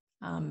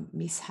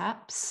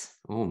mishaps.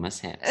 Oh,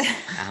 mishaps.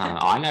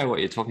 I know what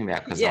you're talking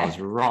about because I was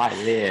right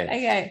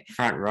there,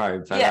 front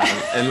row. But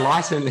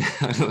enlighten,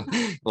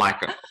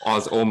 like I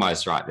was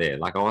almost right there.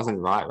 Like I wasn't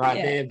right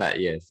there, but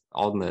yes,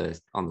 on the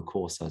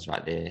course I was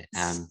right there.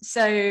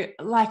 So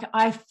like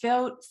I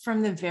felt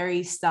from the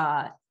very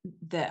start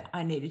that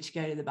I needed to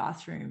go to the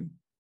bathroom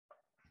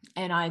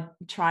And I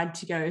tried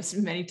to go as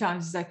many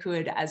times as I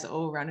could, as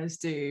all runners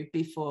do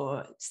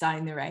before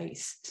starting the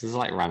race. This is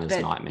like runner's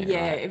nightmare.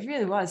 Yeah, right? it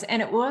really was.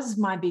 And it was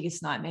my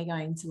biggest nightmare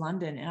going into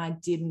London. And I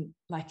didn't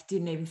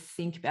even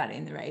think about it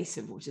in the race.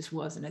 It just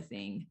wasn't a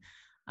thing.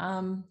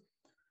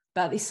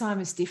 But this time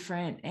was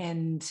different.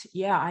 And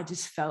yeah, I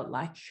just felt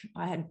like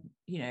I had,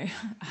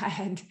 I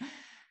had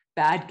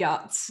bad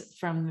guts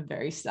from the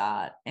very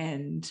start.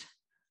 And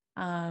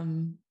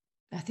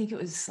I think it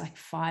was like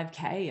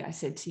 5K. I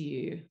said to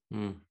you,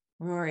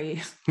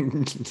 Rory,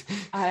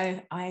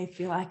 I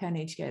feel like I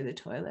need to go to the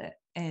toilet.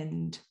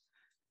 And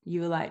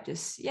you were like,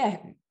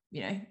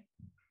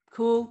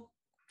 cool.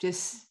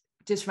 Just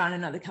run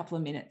another couple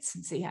of minutes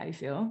and see how you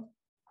feel.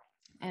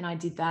 And I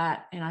did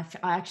that. And I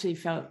actually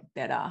felt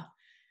better.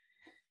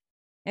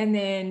 And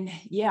then,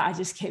 I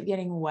just kept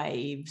getting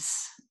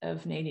waves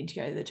of needing to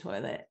go to the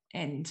toilet,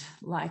 and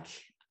like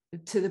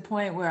to the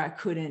point where I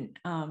couldn't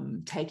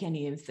take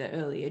any of the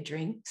earlier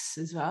drinks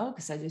as well,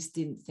 because I just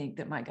didn't think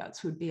that my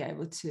guts would be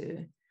able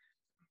to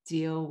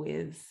deal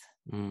with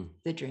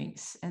the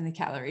drinks and the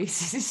calories.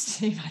 This is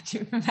too much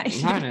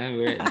information. No,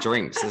 we're at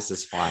drinks. This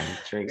is fine.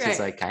 Drinks is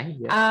okay.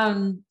 Yeah.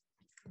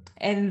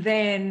 And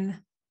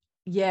then,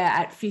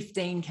 at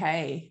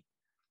 15K,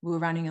 we were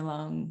running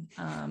along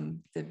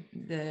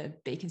the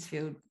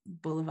Beaconsfield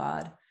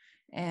Boulevard,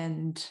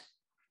 and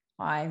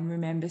I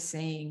remember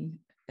seeing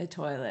a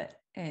toilet,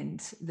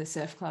 and the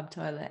surf club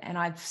toilet, and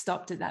I've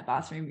stopped at that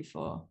bathroom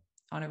before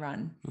on a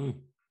run,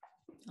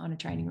 on a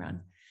training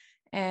run,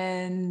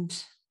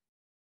 and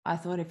I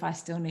thought, if I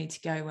still need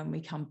to go when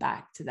we come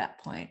back to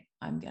that point,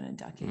 I'm going to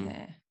duck in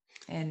there.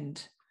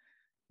 And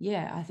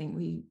I think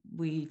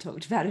we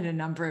talked about it a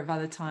number of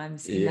other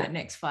times in that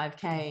next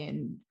 5K,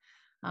 and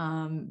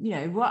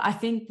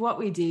what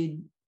we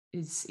did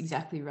is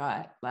exactly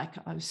right. Like,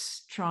 I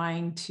was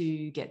trying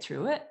to get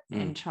through it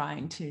and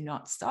trying to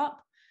not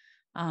stop.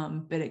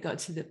 But it got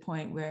to the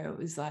point where it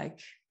was like,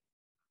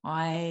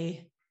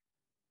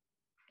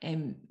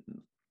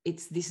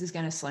 this is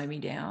going to slow me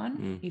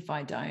down if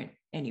I don't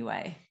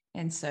anyway.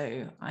 And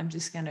so I'm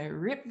just going to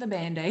rip the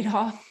Band-Aid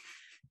off,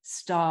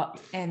 stop,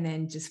 and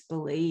then just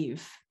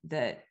believe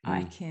that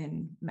I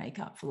can make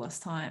up for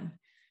lost time.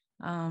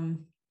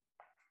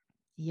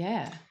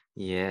 Yeah.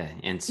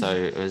 And so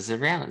it was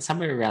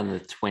somewhere around the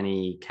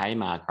 20K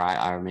mark, right?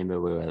 I remember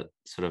we were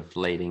sort of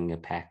leading a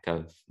pack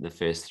of the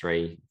first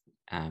three,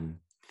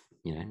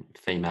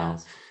 female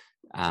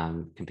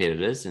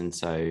competitors. And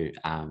so,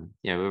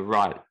 we're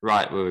right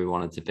where we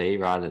wanted to be,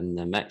 right in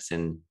the mix.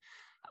 And,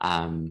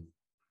 and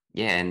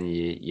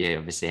you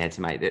obviously had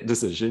to make that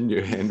decision.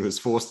 Your hand was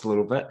forced a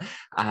little bit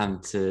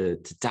to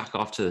duck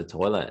off to the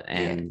toilet.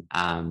 And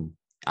I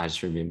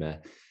just remember,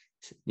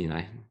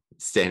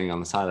 standing on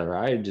the side of the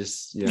road,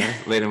 just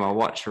letting my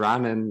watch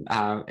run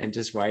and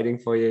just waiting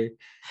for you.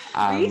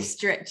 Were you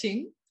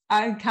stretching?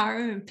 I can't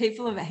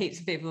remember. Heaps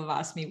of people have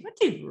asked me, what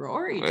did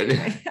Rory do?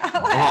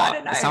 I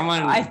don't know.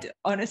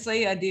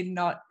 Honestly, I did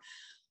not.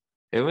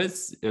 It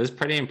was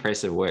pretty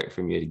impressive work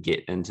from you to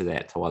get into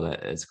that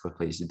toilet as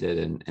quickly as you did,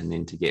 and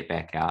then to get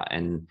back out.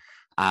 And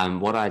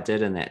what I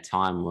did in that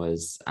time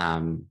was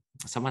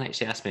someone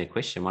actually asked me a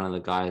question. One of the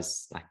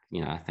guys, I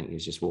think he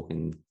was just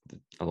walking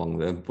along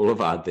the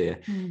boulevard there.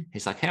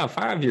 He's like, how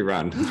far have you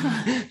run?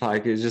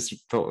 He just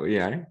thought,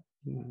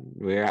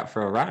 we're out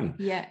for a run.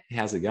 Yeah.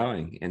 How's it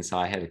going? And so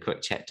I had a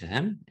quick chat to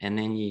him, and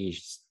then you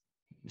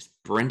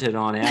sprinted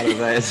on out of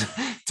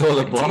that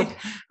toilet block.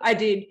 I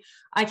did.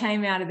 I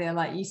came out of there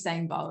like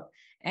Usain Bolt,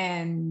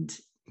 and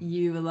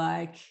you were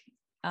like,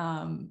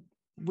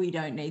 we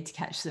don't need to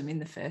catch them in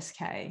the first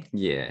K.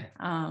 Yeah.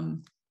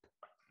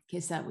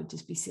 Because that would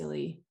just be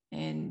silly.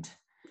 And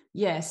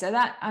so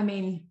that,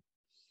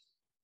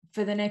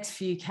 for the next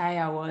few K,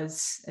 I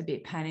was a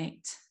bit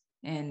panicked,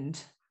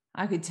 and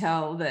I could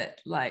tell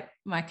that my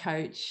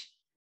coach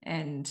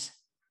and,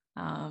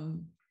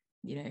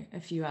 a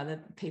few other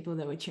people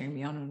that were cheering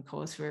me on the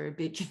course were a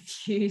bit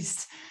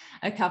confused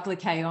a couple of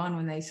K on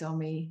when they saw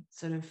me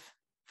sort of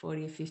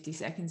 40 or 50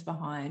 seconds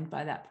behind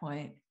by that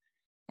point.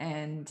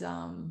 And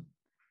I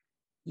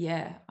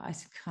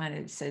kind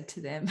of said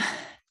to them,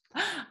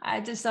 I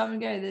had to stop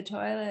and go to the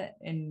toilet.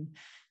 And,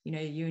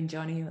 you and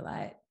Johnny were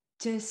like,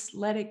 just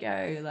let it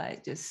go.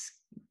 Just,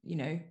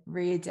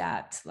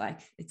 readapt.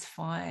 It's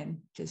fine.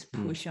 Just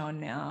push on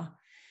now.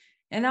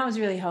 And that was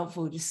really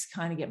helpful, just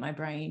kind of get my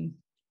brain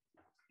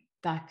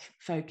back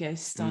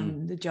focused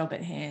on the job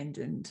at hand.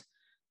 And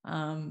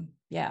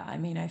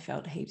I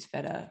felt heaps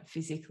better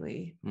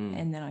physically,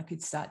 and then I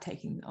could start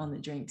taking on the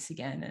drinks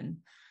again,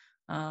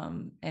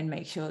 and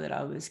make sure that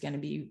I was going to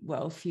be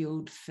well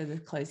fueled for the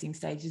closing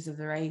stages of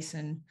the race.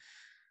 And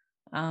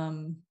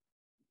and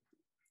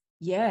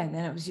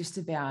then it was just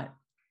about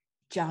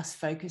just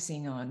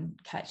focusing on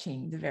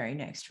catching the very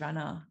next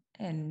runner.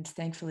 And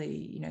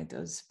thankfully, there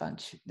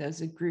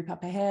was a group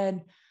up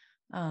ahead.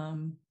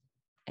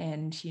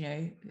 And,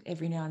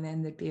 every now and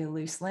then there'd be a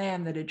loose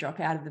lamb that'd drop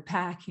out of the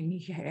pack, and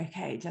you go,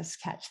 okay,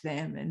 just catch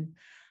them. And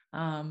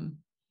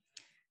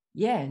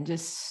and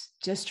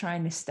just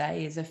trying to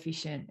stay as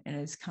efficient and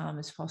as calm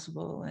as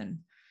possible. And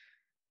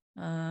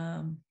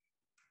Yeah.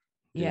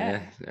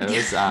 It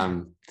was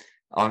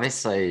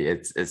obviously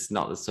it's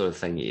not the sort of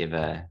thing you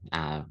ever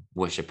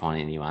wish upon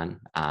anyone,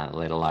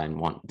 let alone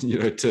want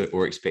to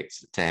or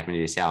expect to happen to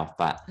yourself.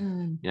 But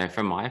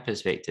from my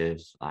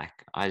perspective, like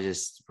I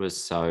just was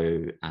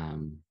so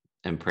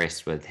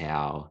impressed with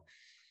how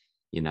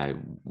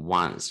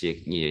once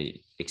you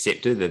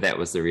accepted that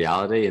was the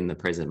reality in the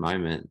present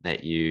moment,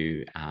 that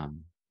you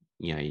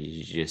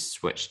just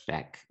switched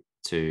back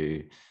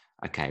to,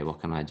 okay, what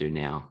can I do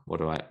now?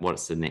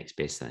 What's the next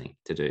best thing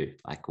to do?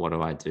 Like, what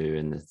do I do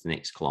in the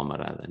next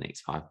kilometer, the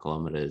next 5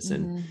 kilometers?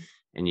 And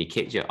you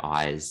kept your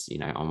eyes,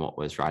 on what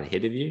was right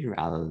ahead of you,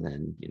 rather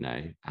than,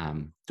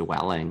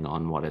 dwelling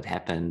on what had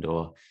happened,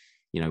 or,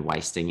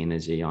 wasting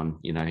energy on,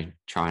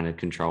 trying to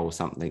control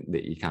something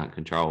that you can't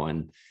control.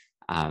 And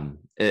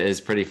it is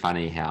pretty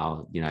funny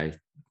how,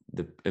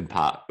 the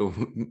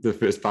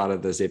first part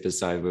of this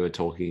episode, we were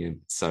talking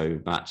so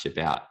much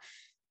about,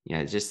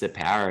 just the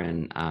power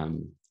in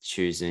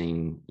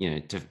choosing,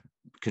 to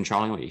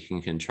controlling what you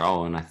can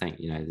control. And I think,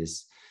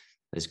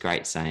 there's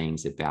great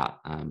sayings about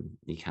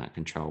you can't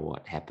control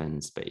what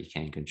happens, but you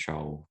can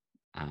control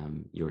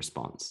your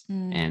response.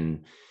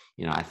 And,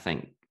 I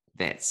think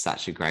that's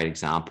such a great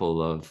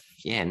example of,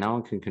 no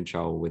one can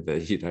control whether,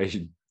 you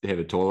have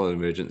a toilet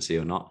emergency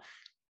or not.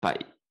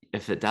 But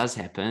if it does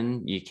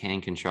happen, you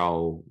can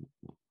control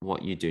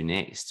what you do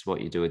next,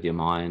 what you do with your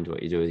mind,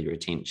 what you do with your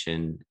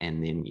attention,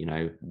 and then,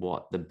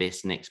 what the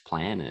best next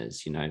plan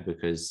is,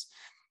 because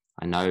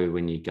I know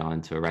when you go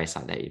into a race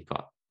like that, you've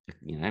got,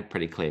 a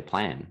pretty clear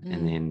plan,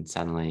 and then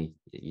suddenly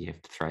you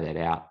have to throw that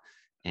out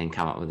and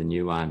come up with a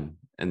new one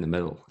in the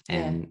middle.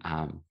 And,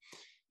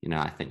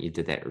 I think you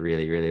did that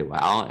really, really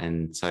well.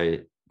 And so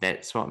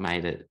that's what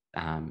made it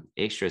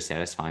extra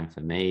satisfying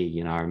for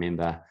me. I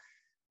remember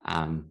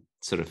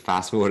sort of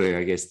fast forwarding,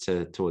 I guess,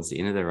 towards the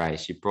end of the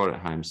race, you brought it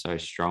home so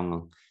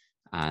strong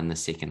in the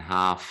second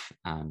half,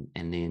 and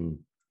then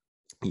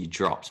you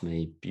dropped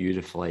me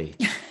beautifully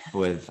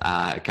with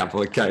a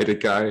couple of K to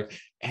go,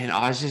 and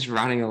I was just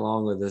running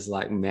along with this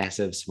like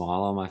massive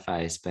smile on my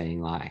face,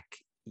 being like,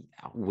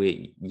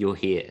 you're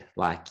here.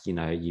 Like,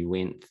 you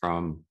went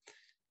from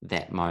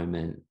that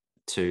moment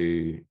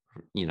to,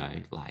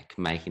 like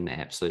making the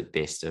absolute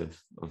best of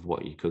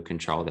what you could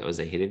control that was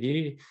ahead of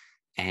you.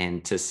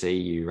 And to see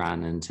you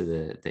run into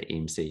the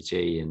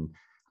MCG and,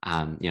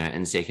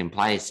 in second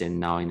place, and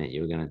knowing that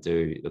you were going to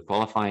do the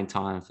qualifying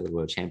time for the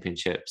World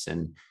Championships,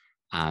 and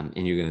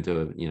you're going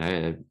to do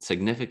a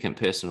significant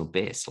personal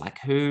best. Like,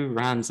 who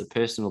runs a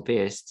personal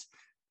best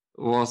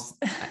was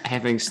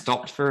having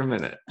stopped for a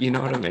minute? You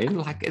know what I mean?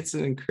 Like, it's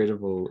an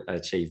incredible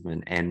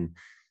achievement. And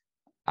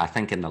I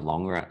think in the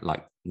long run,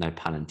 like, no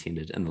pun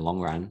intended, in the long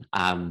run,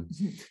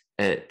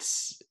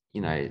 it's,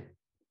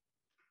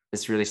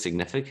 it's really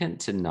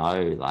significant to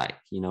know, like,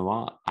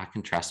 what, I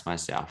can trust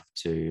myself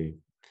to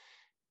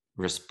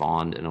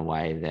respond in a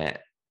way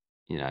that,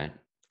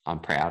 I'm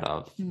proud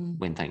of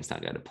when things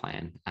don't go to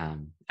plan.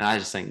 And I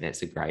just think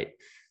that's a great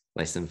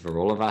lesson for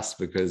all of us,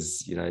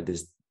 because,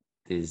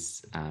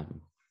 there's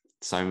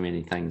so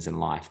many things in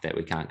life that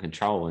we can't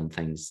control, and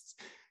things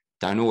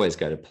don't always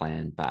go to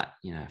plan. But,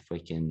 if we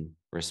can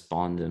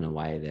respond in a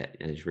way that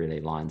is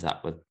really lines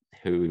up with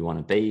who we want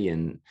to be,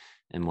 and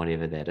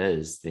whatever that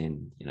is,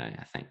 then,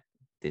 I think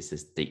there's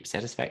this deep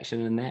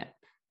satisfaction in that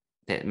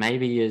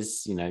maybe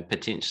is,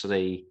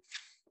 potentially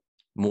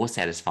more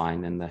satisfying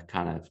than the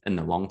kind of, in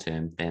the long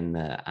term, than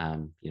the,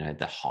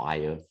 the high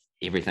of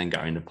everything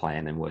going to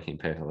plan and working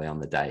perfectly on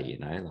the day,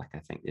 like, I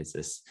think there's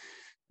this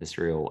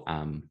real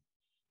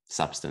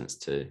substance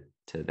to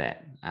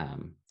that,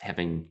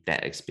 having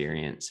that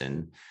experience,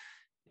 and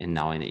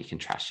knowing that you can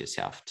trust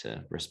yourself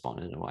to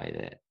respond in a way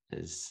that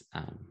is,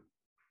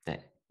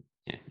 that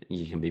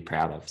you can be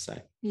proud of.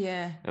 So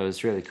it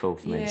was really cool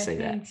for me to see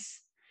thanks.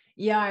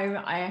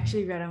 That. I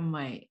actually read on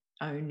my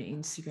own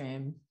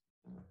Instagram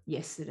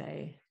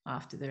yesterday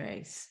after the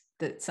race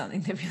that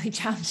something that really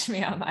challenged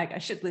me. I'm like, I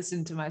should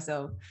listen to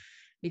myself,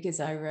 because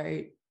I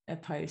wrote a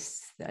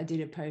post. I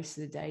did a post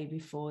the day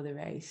before the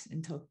race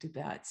and talked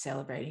about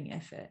celebrating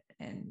effort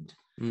and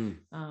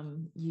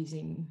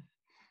using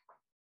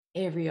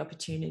every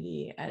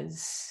opportunity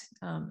as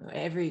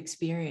every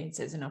experience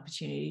as an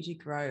opportunity to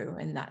grow,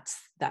 and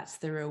that's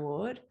the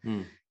reward,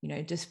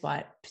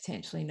 despite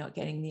potentially not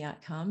getting the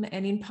outcome.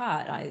 And in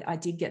part I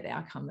did get the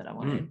outcome that I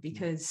wanted,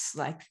 because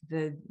like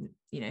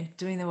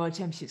doing the World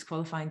Championships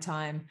qualifying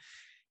time,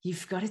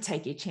 you've got to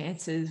take your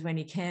chances when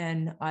you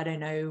can. I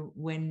don't know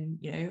when,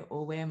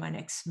 or where my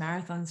next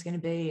marathon is going to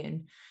be,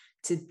 and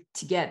to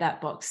get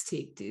that box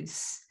ticked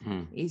is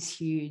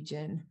huge.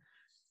 And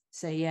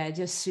so,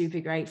 just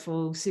super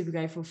grateful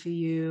for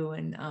you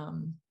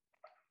and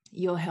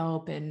your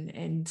help,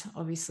 and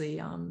obviously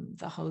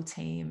the whole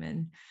team.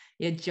 And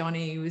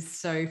Johnny was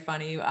so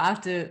funny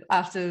after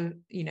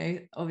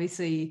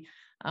obviously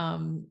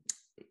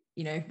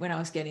when I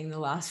was getting the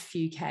last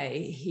few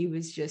K, he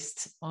was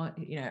just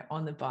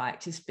on the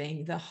bike, just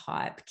being the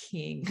hype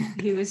king.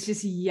 He was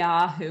just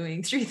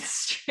yahooing through the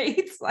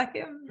streets like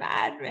a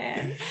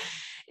madman.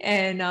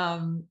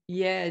 And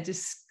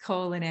just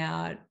calling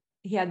out.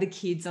 He had the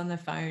kids on the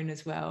phone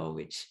as well,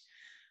 which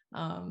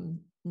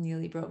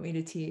nearly brought me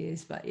to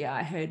tears. But yeah,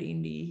 I heard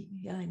Indy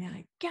yelling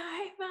out, "Go,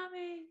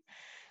 mummy!"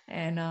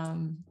 And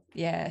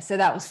so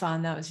that was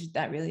fun.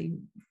 That really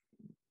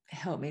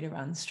helped me to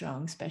run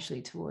strong,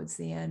 especially towards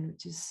the end,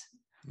 which is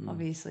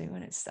obviously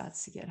when it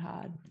starts to get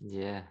hard.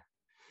 Yeah.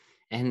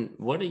 And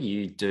what do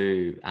you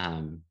do?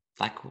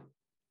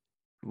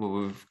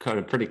 We've got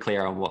it pretty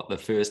clear on what the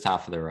first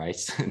half of the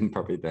race and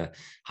probably the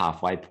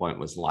halfway point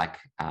was like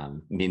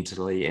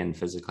mentally and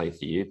physically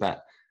for you.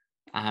 But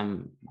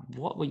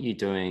what were you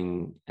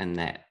doing in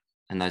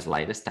those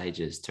later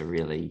stages to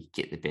really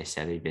get the best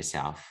out of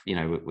yourself? You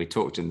know, we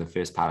talked in the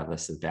first part of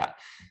this about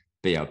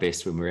be our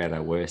best when we're at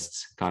our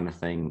worst kind of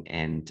thing.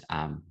 And,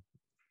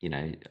 you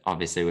know,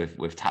 obviously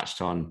we've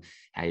touched on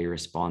how you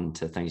respond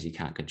to things you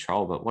can't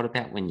control, but what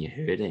about when you're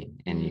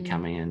hurting and you're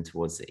coming in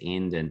towards the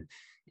end and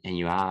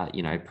you are,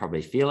 you know,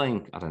 probably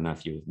feeling, I don't know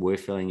if you were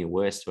feeling your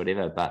worst,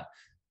 whatever, but,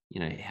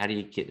 you know, how do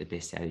you get the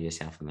best out of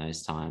yourself in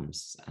those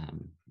times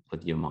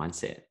with your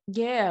mindset?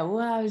 Yeah,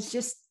 well,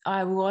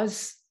 I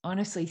was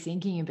honestly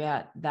thinking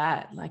about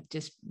that, like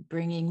just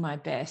bringing my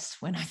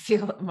best when I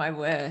feel at my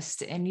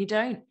worst. And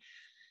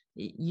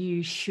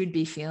you should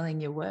be feeling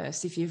your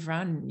worst. If you've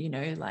run, you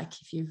know, like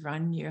if you've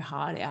run your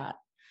heart out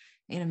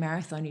in a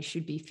marathon, you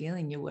should be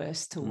feeling your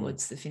worst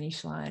towards the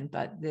finish line.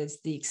 But there's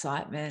the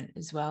excitement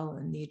as well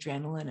and the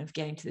adrenaline of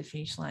getting to the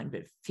finish line.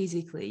 But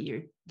physically,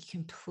 you're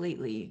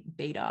completely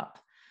beat up.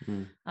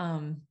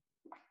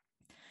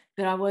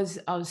 But I was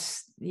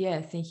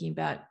thinking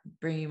about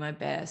bringing my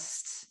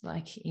best,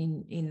 like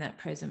in that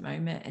present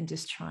moment, and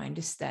just trying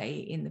to stay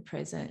in the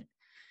present.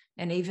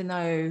 And even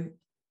though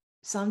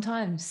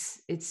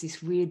sometimes it's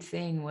this weird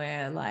thing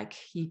where, like,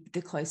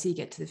 the closer you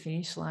get to the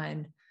finish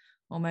line,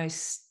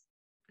 almost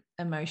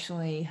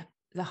emotionally,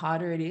 the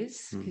harder it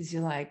is, because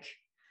you're like,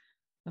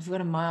 I've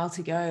got a mile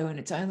to go, and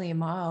it's only a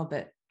mile,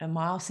 but a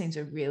mile seems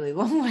a really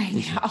long way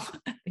now,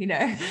 you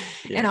know.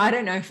 Yeah. And I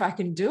don't know if I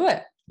can do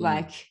it.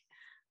 Like,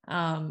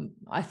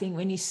 I think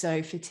when you're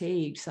so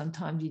fatigued,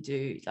 sometimes you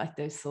do, like,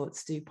 those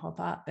thoughts do pop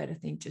up. But I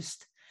think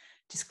just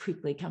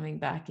quickly coming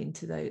back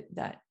into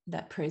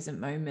that present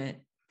moment,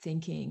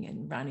 thinking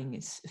and running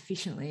as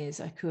efficiently as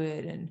I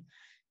could, and,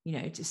 you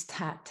know, just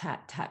tap,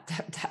 tap, tap,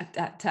 tap, tap,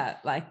 tap,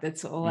 tap. Like,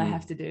 that's all I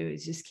have to do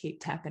is just keep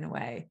tapping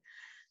away.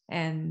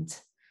 And,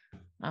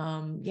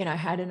 you know, I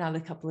had another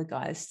couple of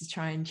guys to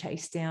try and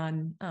chase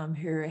down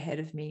who are ahead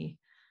of me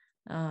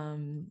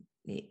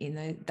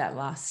in that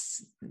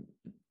last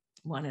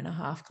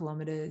 1.5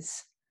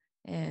 kilometers.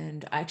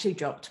 And I actually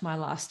dropped my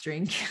last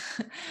drink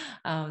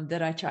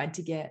that I tried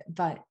to get.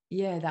 But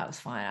yeah, that was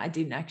fine. I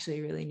didn't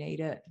actually really need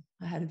it.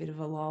 I had a bit of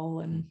a lull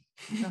and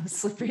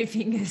slippery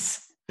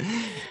fingers.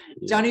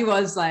 Johnny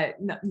was like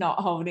not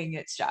holding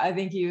it. I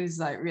think he was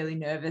like really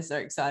nervous or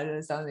excited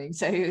or something.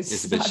 So he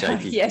was a bit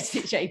shaky. Yes, a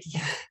bit shaky.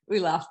 We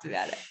laughed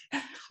about it.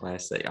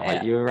 Classic.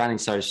 Yeah. You were running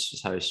so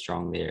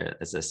strong there.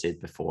 As I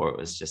said before, it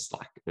was just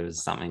like, it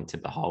was something to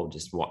behold,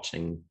 just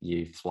watching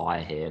you fly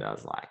ahead. I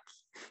was like,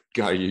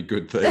 go, you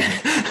good thing.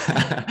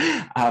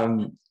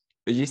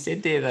 You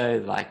said there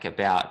though, like,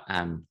 about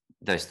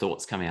those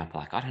thoughts coming up,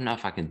 like, I don't know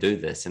if I can do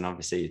this. And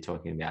obviously you're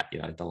talking about,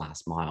 you know, the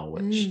last mile,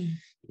 which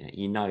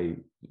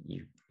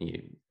you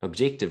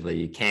objectively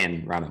you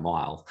can run a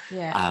mile.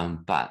 Yeah.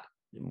 But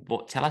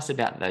tell us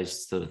about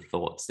those sort of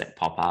thoughts that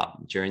pop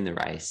up during the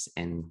race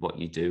and what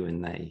you do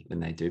when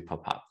they do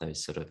pop up,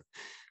 those sort of,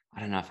 I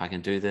don't know if I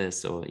can do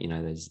this, or, you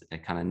know, there's a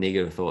kind of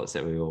negative thoughts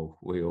that we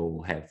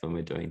all have when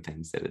we're doing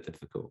things that are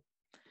difficult.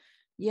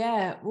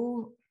 Yeah,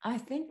 well, I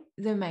think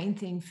the main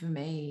thing for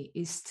me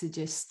is to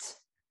just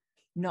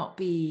not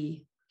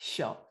be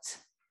shocked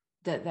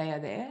that they are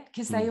there,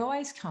 because they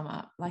always come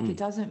up. Like, it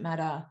doesn't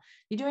matter.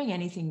 You're doing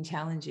anything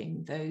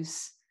challenging,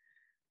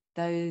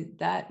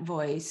 that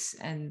voice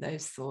and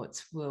those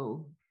thoughts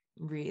will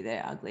rear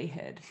their ugly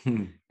head.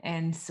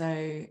 And so,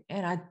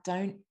 and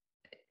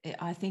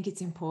I think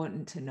it's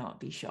important to not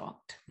be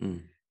shocked,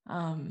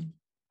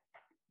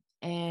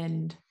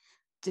 and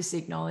just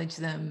acknowledge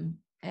them,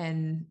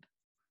 and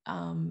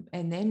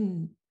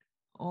then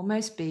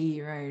almost be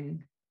your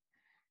own,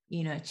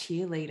 you know,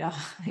 cheerleader.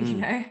 You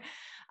know,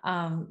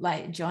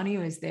 like Johnny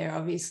was there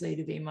obviously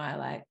to be my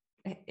like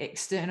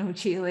external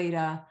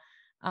cheerleader,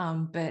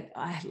 but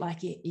I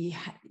like it.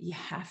 You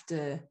have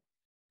to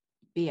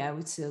be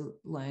able to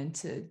learn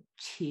to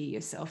cheer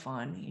yourself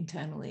on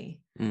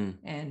internally.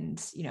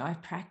 And, you know, I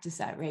practice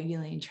that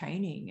regularly in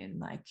training, and,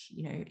 like,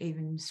 you know,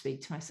 even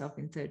speak to myself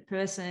in third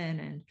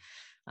person.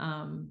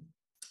 And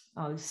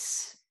I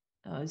was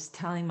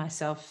telling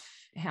myself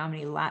how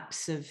many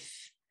laps of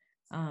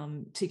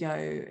to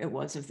go it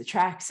was of the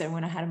track. So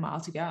when I had a mile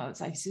to go, I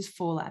was like, it's just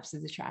 4 laps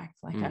of the track.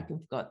 Like, I've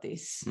got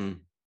this.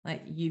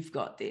 Like, you've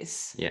got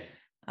this. Yeah.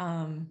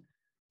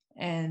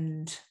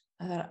 And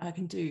I thought, I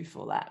can do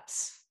 4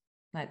 laps.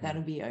 Like,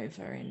 that'll be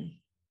over in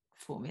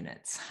 4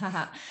 minutes.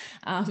 No,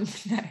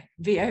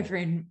 be over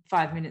in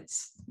 5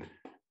 minutes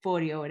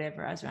 40 or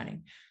whatever I was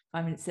running,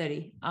 5 minutes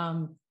 30.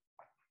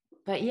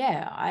 But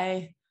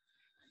yeah,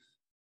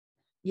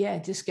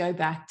 just go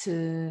back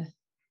to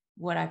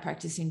what I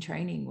practice in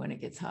training when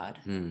it gets hard.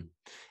 And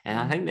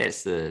I think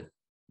that's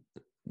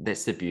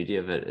the beauty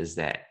of it, is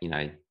that, you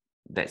know,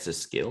 that's a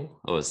skill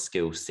or a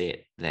skill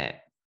set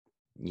that,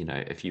 you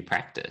know, if you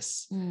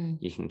practice,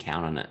 you can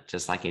count on it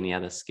just like any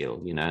other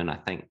skill, you know. And I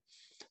think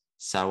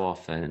so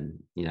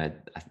often, you know,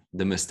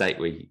 the mistake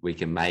we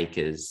can make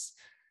is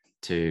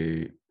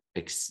to,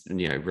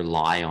 you know,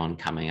 rely on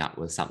coming up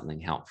with something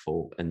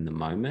helpful in the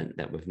moment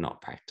that we've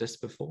not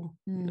practiced before.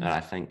 But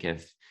I think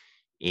if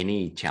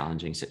any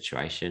challenging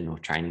situation or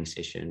training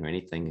session or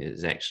anything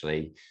is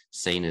actually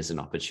seen as an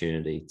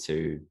opportunity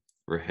to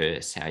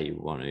rehearse how you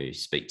want to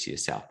speak to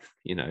yourself,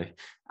 you know,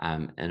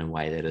 in a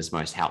way that is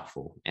most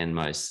helpful and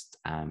most,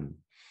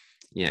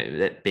 you know,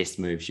 that best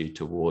moves you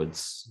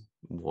towards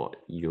what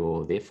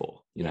you're there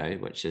for, you know,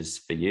 which is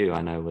for you,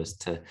 I know, was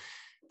to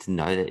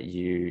know that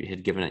you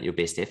had given it your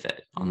best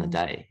effort on the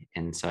day.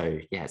 And so,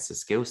 yeah, it's a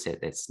skill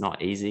set that's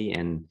not easy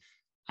and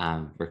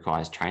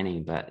requires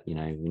training, but, you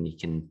know, when you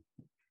can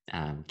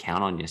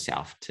count on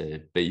yourself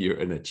to be your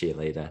inner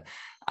cheerleader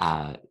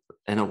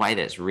in a way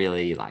that's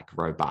really like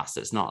robust.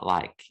 It's not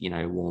like, you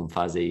know, warm,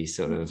 fuzzy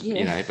sort of,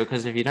 you know,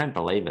 because if you don't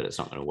believe it, it's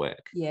not going to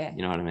work. Yeah.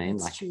 You know what I mean?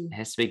 Like true. It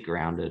has to be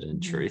grounded in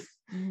truth.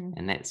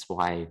 And that's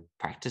why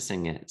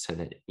practicing it, so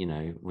that, you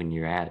know, when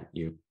you're out,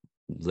 you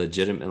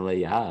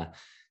legitimately are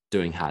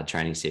doing hard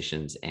training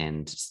sessions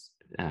and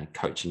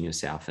coaching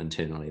yourself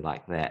internally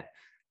like that.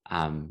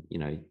 You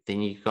know,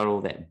 then you've got all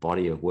that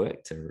body of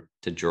work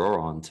to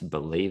draw on to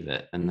believe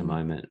it in the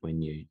moment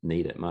when you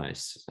need it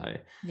most. So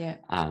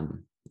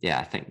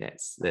I think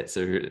that's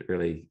a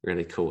really,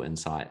 really cool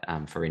insight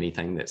for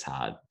anything that's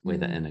hard, where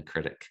the inner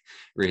critic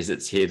rears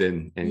its head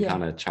and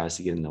kind of tries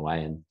to get in the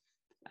way.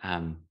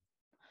 And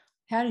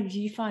how did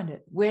you find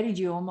it? Where did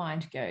your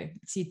mind go?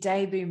 It's your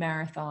debut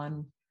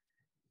marathon.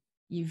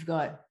 You've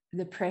got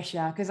the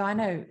pressure, because I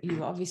know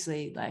you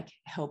obviously like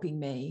helping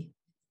me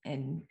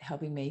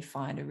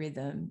find a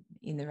rhythm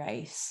in the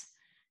race.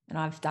 And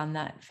I've done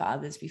that for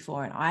others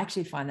before. And I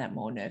actually find that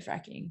more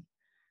nerve-wracking,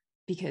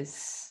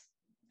 because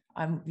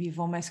you've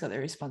almost got the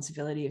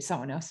responsibility of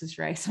someone else's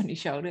race on your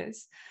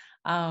shoulders.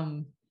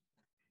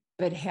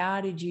 But how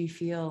did you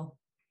feel?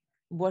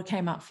 What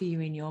came up for you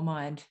in your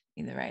mind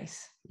in the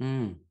race?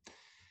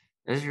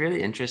 It was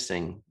really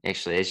interesting,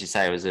 actually. As you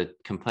say, it was a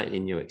completely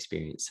new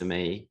experience for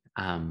me.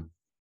 I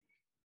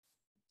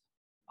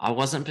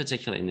wasn't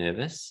particularly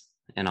nervous,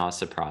 and I was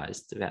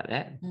surprised about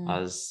that. I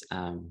was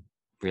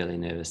really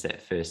nervous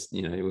at first,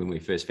 you know, when we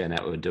first found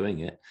out we were doing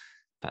it.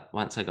 But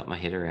once I got my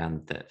head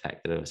around the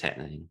fact that it was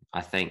happening,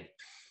 I think,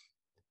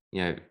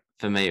 you know,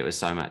 for me, it was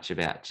so much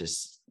about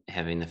just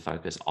having the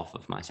focus off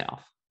of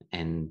myself.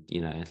 And, you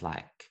know,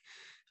 like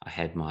I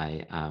had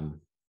my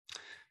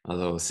a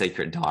little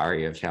secret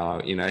diary of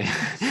how, you know,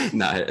 in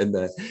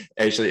the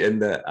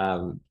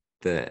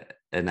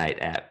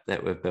Innate app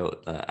that we've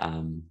built,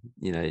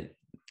 you know,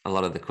 a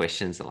lot of the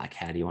questions are like,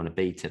 how do you want to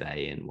be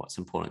today and what's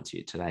important to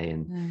you today?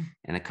 And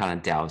it kind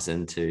of delves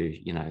into,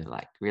 you know,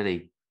 like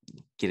really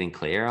getting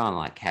clear on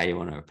like how you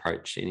want to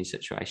approach any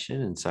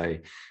situation. And so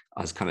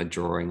I was kind of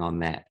drawing on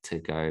that to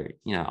go,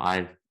 you know,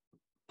 I've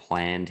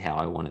planned how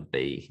I want to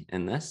be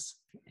in this,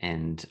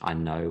 and I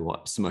know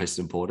what's most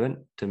important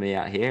to me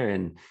out here.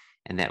 And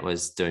that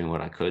was doing what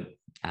I could,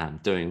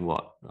 doing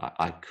what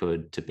I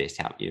could to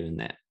best help you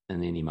in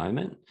any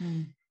moment.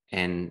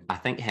 And I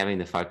think having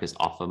the focus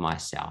off of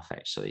myself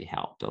actually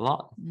helped a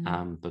lot,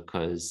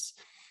 because,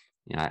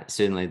 you know,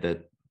 certainly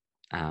the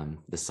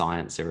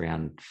science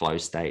around flow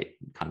state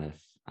kind of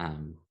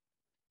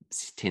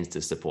tends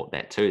to support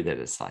that too, that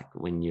it's like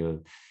when you're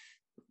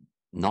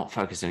not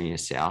focusing on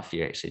yourself,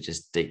 you're actually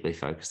just deeply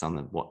focused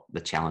on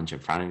the challenge in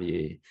front of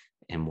you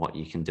and what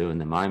you can do in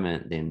the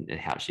moment, then it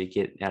helps you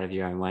get out of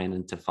your own way and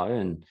into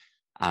flow.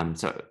 And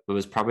so it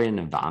was probably an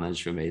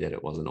advantage for me that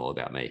it wasn't all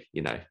about me.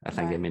 You know, I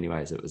think in many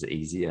ways it was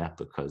easier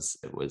because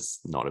it was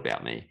not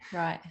about me.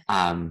 Right.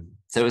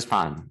 So it was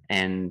fun.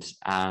 And,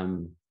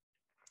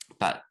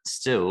 but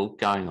still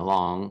going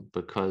along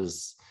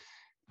because,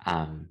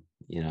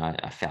 you know,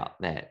 I felt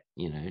that,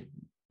 you know,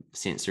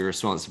 sense of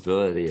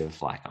responsibility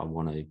of like, I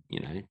want to, you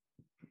know,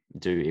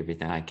 do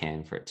everything I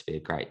can for it to be a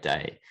great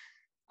day.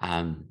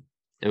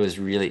 It was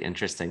really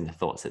interesting, the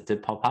thoughts that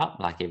did pop up.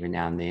 Like every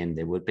now and then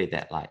there would be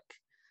that like,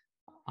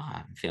 oh,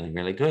 I'm feeling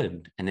really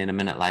good. And then a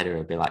minute later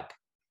it'd be like,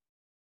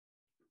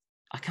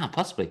 I can't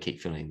possibly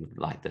keep feeling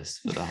like this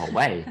for the whole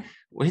way.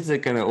 When's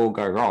it going to all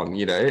go wrong,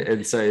 you know?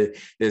 And so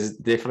there's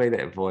definitely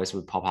that voice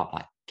would pop up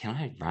like, can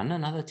I run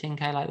another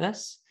 10K like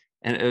this?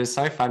 And it was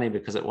so funny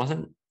because it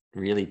wasn't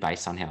really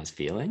based on how I was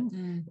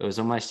feeling. It was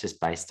almost just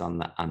based on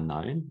the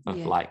unknown of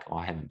like, oh,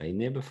 I haven't been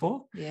there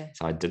before.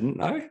 So I didn't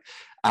know.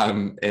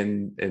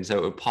 And so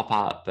it would pop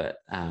up, but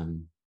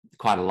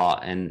quite a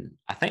lot. And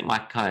I think my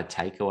kind of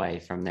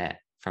takeaway from that,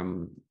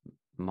 from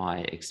my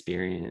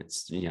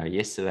experience, you know,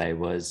 yesterday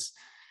was,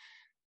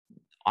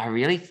 I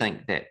really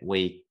think that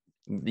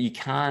you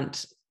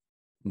can't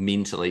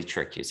mentally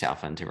trick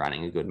yourself into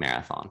running a good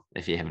marathon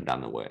if you haven't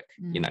done the work.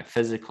 You know,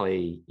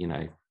 physically, you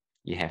know,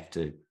 you have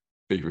to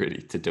be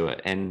ready to do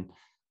it. And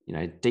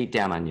deep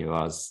down I knew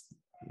I was,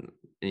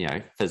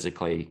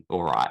 physically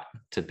all right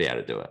to be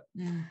able to do it.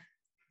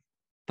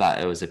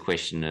 But it was a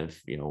question of,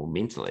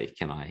 mentally,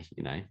 can I,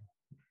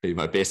 be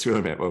my best when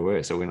I'm at my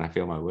worst or when I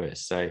feel my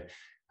worst? So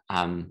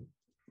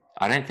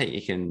I don't think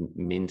you can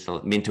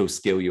mental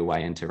skill your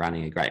way into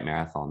running a great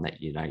marathon that,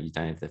 you don't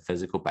have the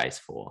physical base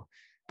for.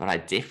 But I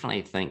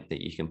definitely think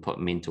that you can put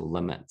mental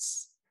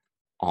limits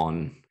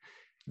on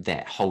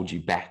that hold you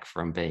back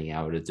from being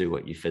able to do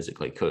what you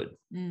physically could.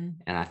 And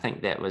I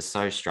think that was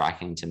so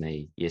striking to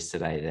me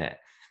yesterday, that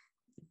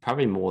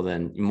probably more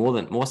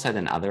so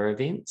than other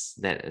events,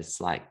 that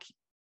it's like,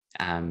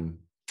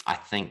 I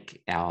think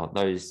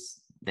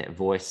that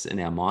voice in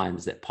our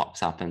minds that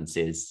pops up and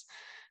says,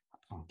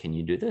 oh, can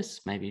you do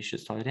this? Maybe you should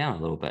slow down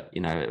a little bit.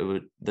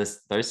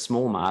 Those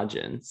small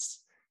margins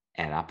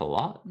add up a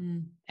lot.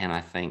 And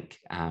I think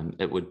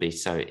it would be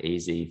so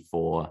easy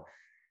for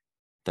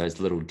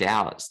those little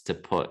doubts to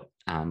put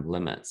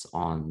limits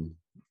on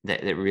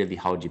that really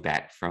hold you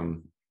back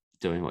from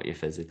doing what you're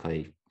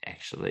physically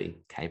actually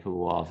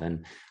capable of.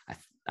 And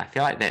I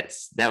feel like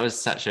that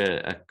was such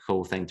a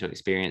cool thing to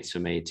experience for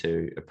me,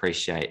 to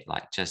appreciate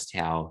like just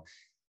how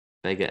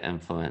big an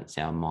influence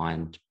our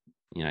mind,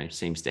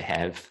 seems to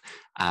have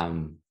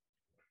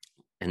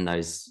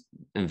in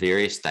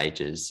various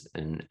stages,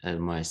 and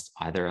almost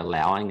either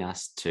allowing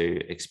us to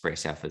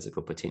express our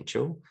physical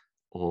potential,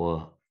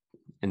 or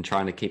in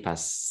trying to keep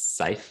us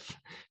safe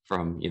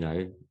from,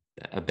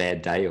 a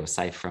bad day, or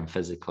safe from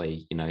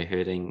physically,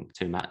 hurting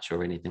too much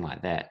or anything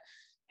like that.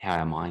 How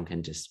our mind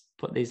can just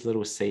put these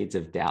little seeds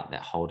of doubt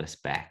that hold us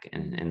back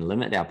and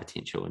limit our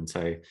potential. And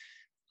so,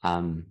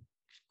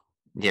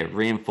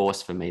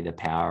 reinforced for me the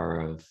power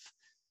of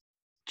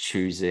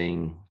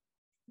choosing,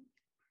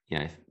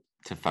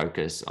 to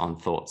focus on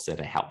thoughts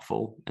that are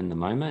helpful in the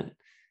moment,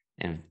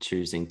 and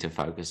choosing to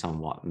focus on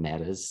what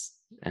matters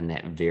in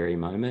that very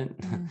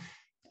moment,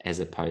 as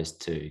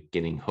opposed to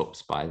getting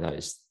hooked by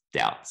those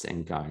doubts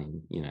and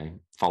going,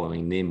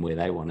 following them where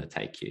they want to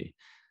take you.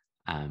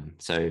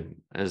 So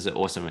it was an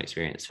awesome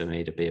experience for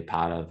me to be a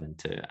part of, and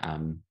to,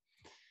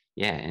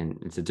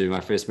 and to do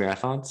my first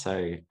marathon.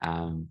 So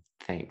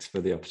thanks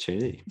for the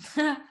opportunity.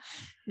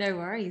 No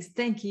worries.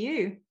 Thank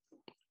you.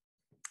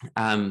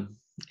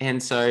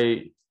 And so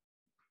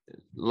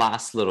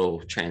last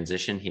little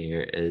transition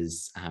here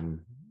is,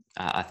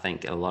 I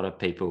think a lot of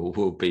people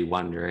will be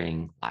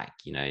wondering, like,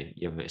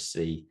 you've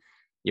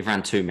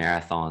run 2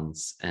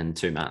 marathons in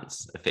 2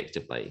 months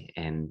effectively.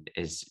 And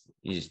as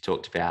you just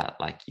talked about,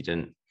 like, you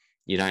don't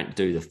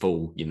do the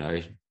full,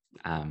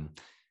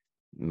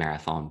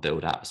 marathon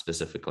build up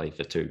specifically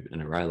for 2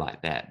 in a row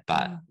like that.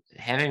 But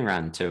having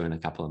run 2 in a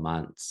couple of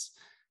months,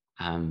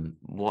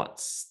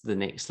 what's the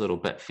next little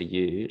bit for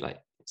you? Like,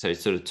 so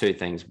sort of 2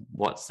 things.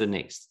 What's the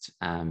next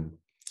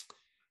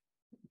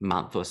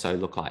month or so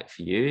look like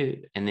for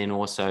you? And then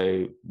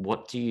also,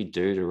 what do you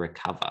do to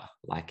recover?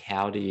 Like,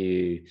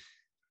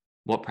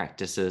 what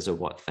practices or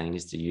what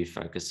things do you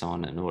focus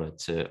on in order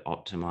to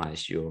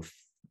optimize your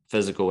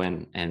physical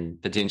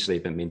and potentially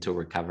even mental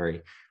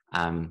recovery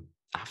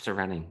after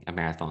running a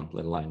marathon,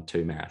 let alone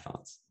 2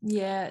 marathons?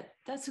 Yeah,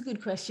 that's a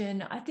good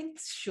question. I think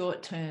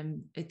short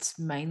term, it's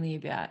mainly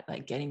about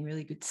like getting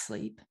really good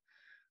sleep.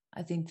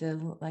 I think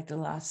the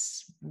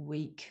last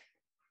week,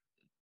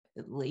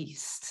 at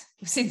least,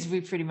 since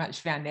we pretty much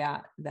found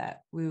out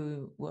that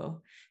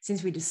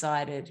since we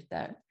decided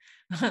that,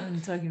 I'm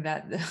talking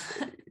about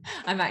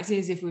I'm acting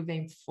as if we've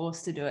been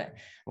forced to do it.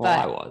 Well, but,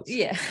 I was.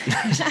 Yeah.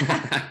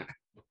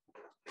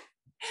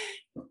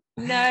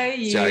 No,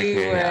 you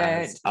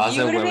weren't.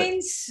 You would have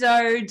been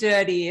so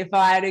dirty if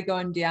I had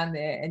gone down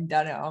there and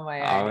done it on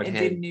my own and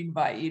didn't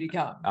invite you to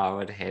come. I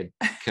would have had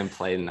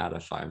complete and utter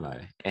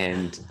FOMO.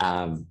 And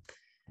I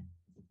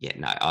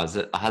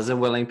was a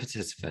willing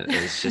participant.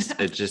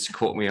 It just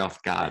caught me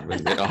off guard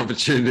when the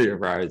opportunity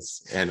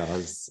arose, and it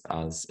was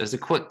a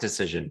quick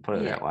decision, put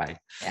it that way.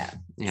 Yeah.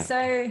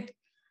 So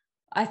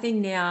I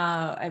think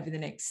now over the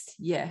next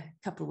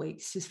couple of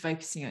weeks, just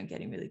focusing on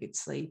getting really good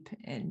sleep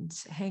and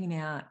hanging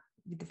out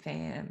with the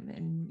fam,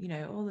 and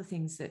all the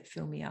things that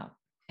fill me up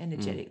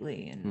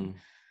energetically, and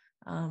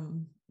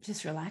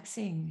just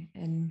relaxing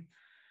and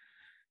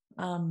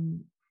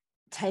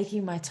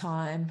taking my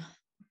time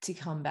to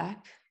come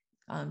back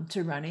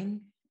to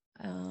running,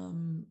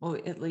 or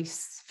at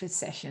least for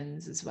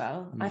sessions as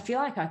well. I feel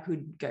like I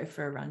could go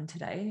for a run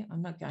today.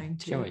 I'm not going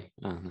to. Shall we?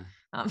 Oh, no.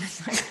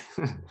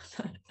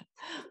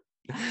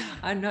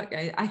 I'm not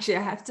going. Actually,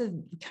 I have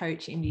to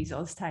coach Indy's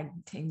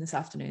OzTag team this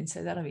afternoon,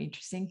 so that'll be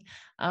interesting.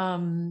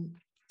 But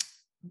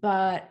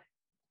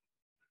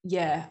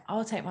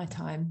I'll take my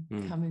time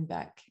coming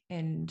back,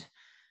 and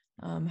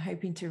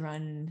hoping to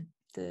run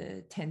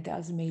the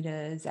 10,000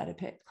 meter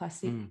Zatopek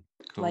Classic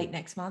late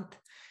next month.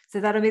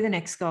 So that'll be the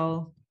next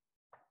goal.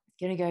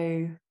 Going to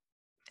go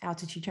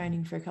altitude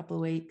training for a couple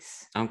of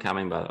weeks. I'm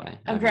coming, by the way.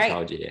 Oh, great. I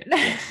haven't told you yet.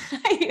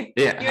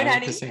 Yeah. You and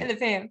Annie and the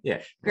fam.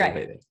 Yeah.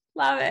 Great.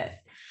 Love it.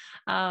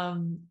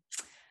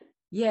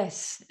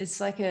 Yes, it's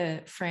like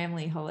a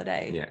family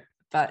holiday. Yeah.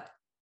 But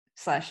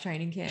 /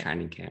 training camp.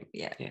 Training camp.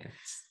 Yeah. Yeah.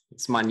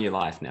 It's my new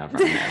life now,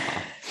 running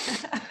marathon.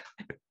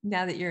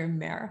 Now that you're a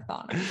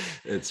marathoner.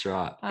 That's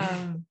right.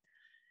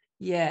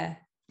 Yeah.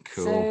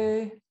 Cool.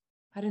 So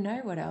I don't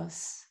know what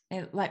else.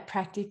 And like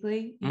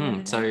practically.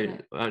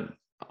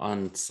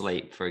 On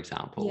sleep, for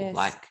example, Yes.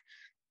 like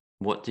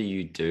what do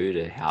you do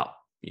to help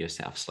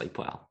yourself sleep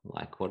well?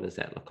 Like what does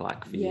that look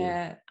like for you?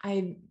 Yeah,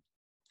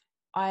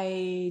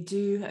 I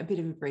do a bit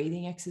of a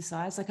breathing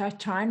exercise. Like I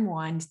try and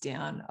wind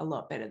down a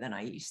lot better than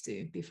I used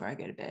to before I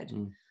go to bed.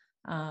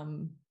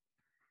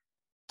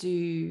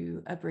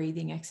 Do a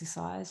breathing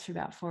exercise for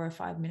about 4 or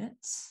 5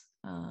 minutes,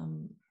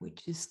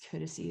 which is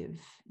courtesy of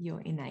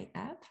your Innate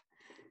app,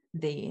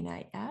 the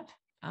Innate app.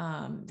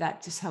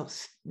 That just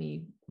helps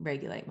me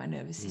regulate my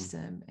nervous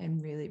system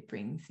and really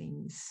bring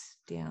things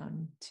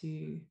down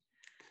to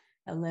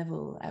a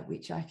level at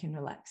which I can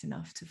relax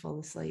enough to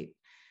fall asleep.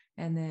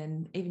 And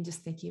then even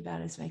just thinking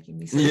about it is making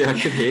me sleepy. Yeah, I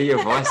could hear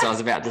your voice. I was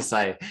about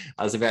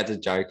to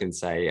joke and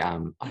say,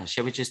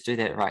 shall we just do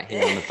that right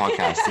here on the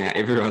podcast? Now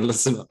everyone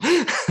listen up.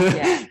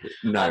 Yeah.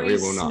 No, we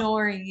will not.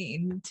 Snoring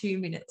in 2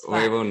 minutes.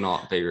 We will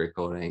not be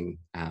recording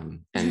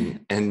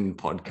in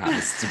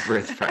podcast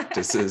breath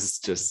practices,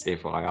 just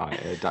FYI.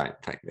 I don't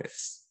think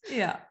that's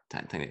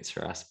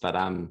for us. But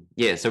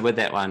so with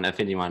that one, if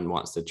anyone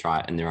wants to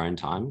try it in their own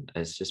time,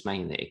 it's just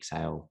making the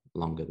exhale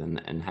longer than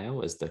the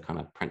inhale is the kind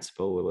of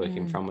principle we're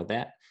working from with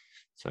that.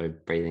 So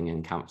breathing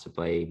in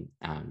comfortably,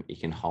 you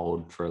can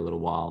hold for a little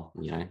while,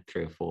 3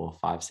 or 4 or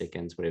 5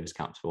 seconds, whatever's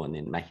comfortable, and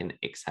then make an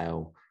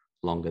exhale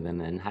longer than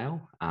the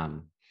inhale.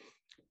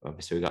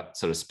 Obviously we've got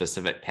sort of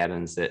specific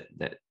patterns that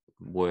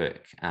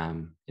work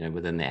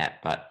within the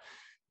app, but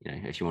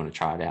if you want to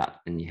try it out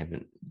and you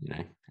haven't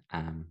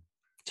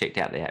checked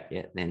out the app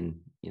yet, then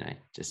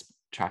just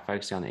try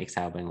focusing on the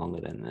exhale being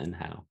longer than the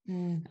inhale.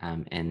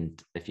 And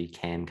if you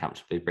can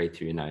comfortably breathe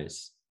through your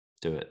nose,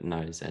 do it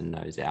nose in,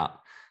 nose out,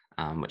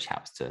 which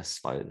helps to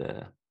slow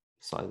the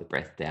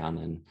breath down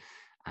and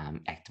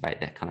activate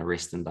that kind of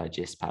rest and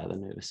digest part of the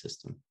nervous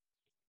system.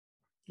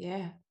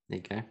 Yeah. There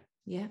you go.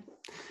 Yeah.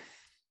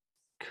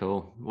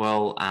 Cool.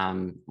 Well,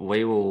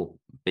 we will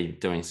be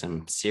doing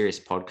some serious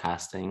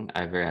podcasting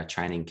over our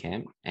training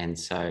camp, and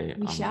so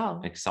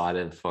I'm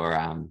excited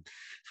for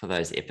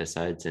those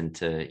episodes and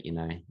to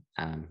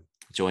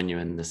join you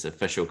in this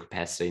official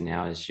capacity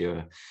now as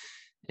your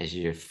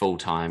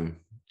full-time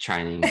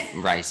training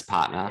race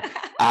partner.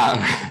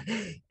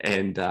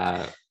 And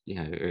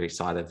we're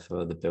excited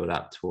for the build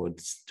up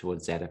towards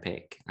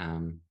Zatopek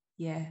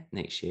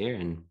next year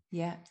and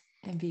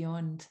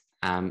beyond.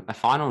 A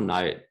final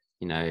note.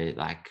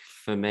 Like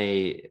for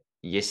me,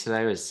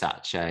 yesterday was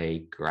such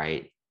a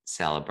great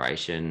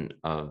celebration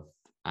of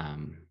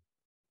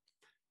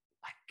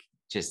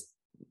just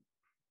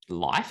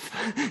life,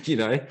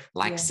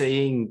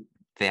 seeing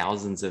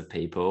thousands of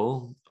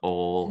people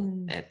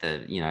all at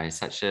the,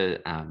 such a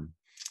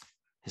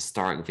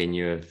historic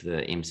venue of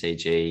the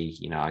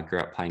MCG. I grew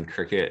up playing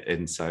cricket,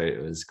 and so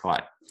it was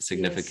quite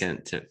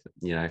significant to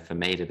for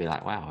me to be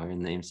like, wow, we're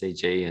in the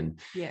MCG, and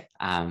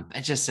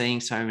just seeing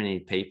so many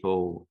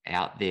people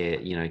out there,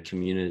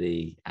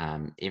 community,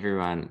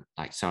 everyone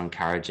like so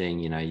encouraging.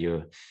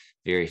 You're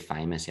very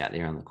famous out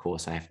there on the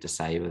course, I have to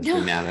say, with the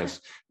amount of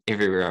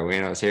everywhere I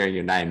went I was hearing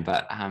your name.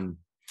 But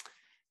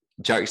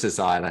jokes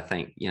aside, I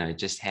think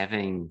just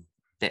having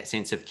that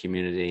sense of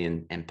community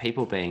and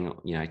people being,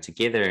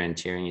 together and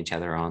cheering each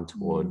other on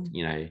toward,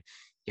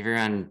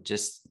 everyone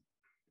just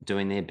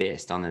doing their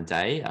best on the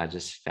day. I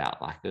just felt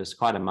like it was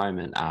quite a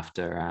moment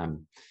after,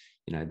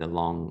 the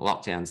long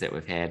lockdowns that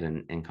we've had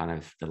and kind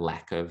of the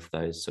lack of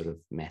those sort of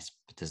mass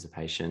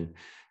participation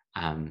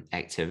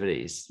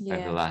activities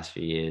over the last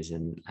few years.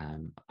 And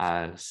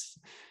I was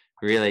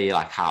really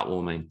like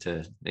heartwarming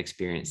to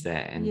experience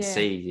that and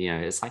see,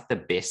 it's like the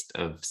best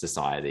of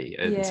society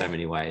in so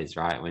many ways,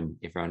 right? When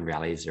everyone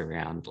rallies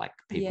around like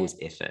people's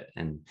effort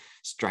and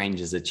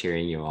strangers are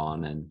cheering you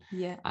on, and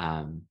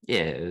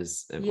it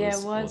was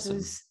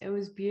awesome. It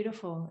was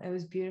beautiful. It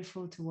was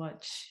beautiful to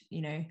watch,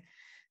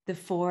 the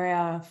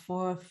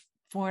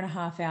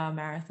 4.5 hour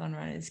marathon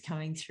runners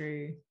coming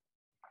through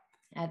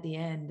at the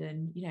end.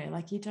 And,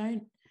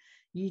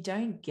 you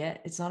don't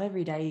get, it's not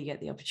every day you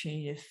get the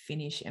opportunity to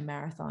finish a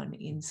marathon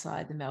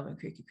inside the Melbourne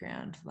Cricket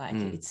Ground. Like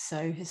it's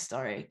so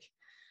historic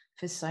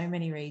for so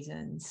many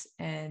reasons.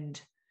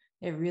 And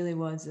it really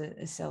was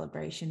a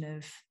celebration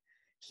of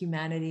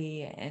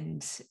humanity.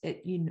 And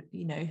it,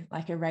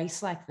 like a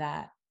race like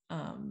that,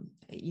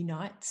 it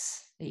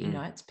unites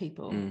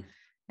people.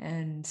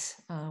 And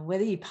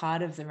whether you're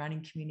part of the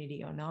running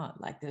community or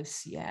not, like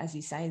there's, as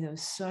you say, there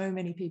was so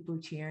many people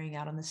cheering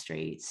out on the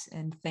streets.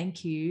 And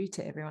thank you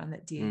to everyone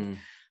that did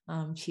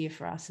cheer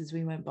for us as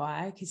we went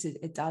by, because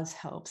it does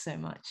help so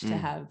much to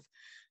have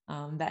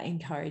that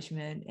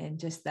encouragement and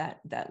just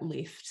that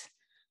lift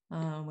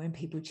when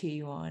people cheer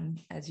you on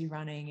as you're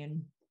running.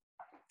 And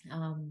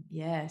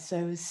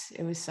so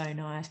it was so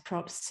nice.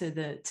 Props to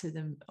the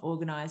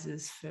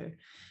organizers for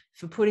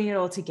putting it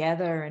all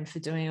together and for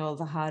doing all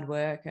the hard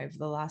work over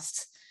the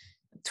last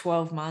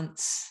 12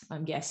 months,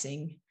 I'm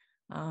guessing,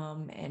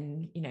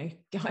 and, you know,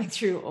 going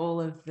through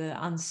all of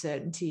the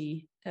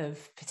uncertainty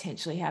of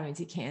potentially having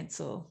to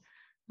cancel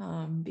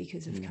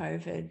because of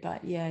COVID.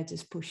 But yeah,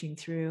 just pushing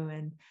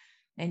through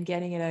and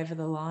getting it over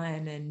the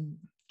line and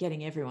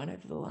getting everyone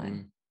over the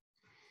line.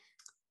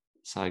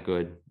 So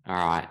good. All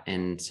right.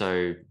 And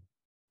so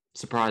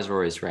surprise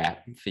Rory's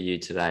wrap for you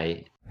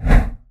today.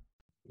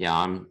 Yeah,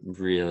 I'm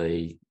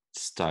really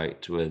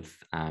stoked with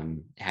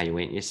how you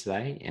went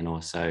yesterday, and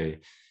also,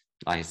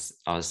 like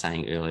I was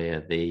saying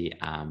earlier, the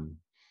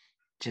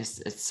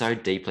just it's so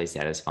deeply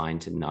satisfying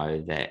to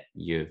know that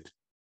you've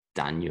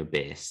done your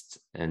best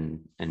in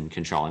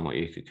controlling what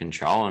you could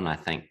control. And I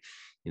think,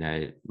 you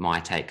know, my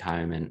take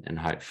home, and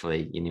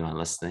hopefully anyone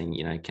listening,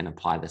 you know, can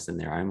apply this in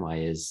their own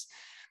way, is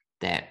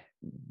that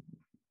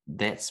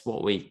that's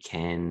what we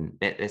can,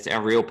 that's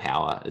our real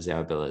power, is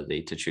our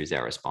ability to choose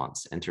our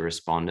response and to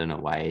respond in a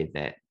way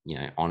that, you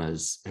know,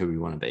 honors who we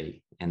want to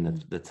be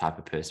and the type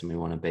of person we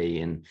want to be,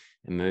 and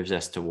it moves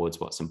us towards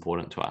what's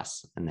important to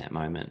us in that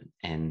moment.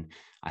 And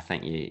I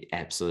think you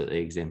absolutely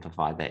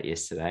exemplified that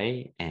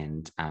yesterday,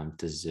 and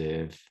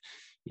deserve,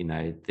 you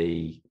know,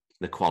 the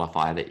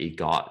qualifier that you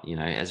got, you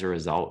know, as a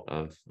result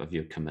of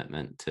your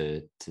commitment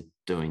to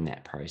doing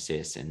that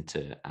process, and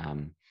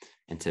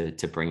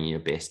to bringing your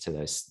best to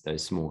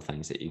those small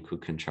things that you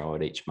could control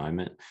at each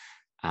moment.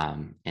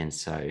 And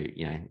so,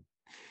 you know,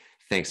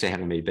 thanks for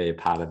having me be a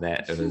part of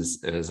that. It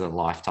was a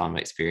lifetime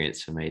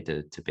experience for me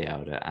to be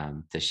able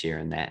to share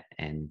in that.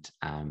 And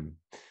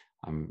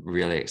I'm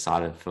really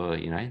excited for,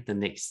 you know, the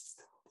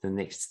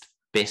next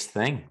best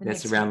thing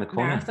that's around the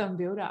corner. Marathon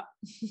build up.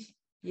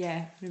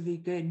 Yeah, it'll be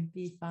good,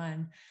 be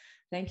fun.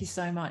 Thank you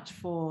so much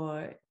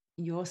for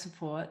your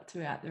support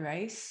throughout the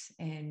race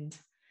and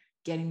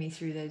getting me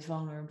through those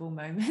vulnerable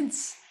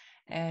moments.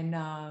 And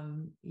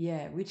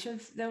there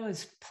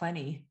was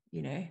plenty,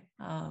 you know,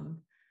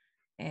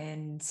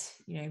 and,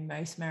 you know,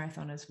 most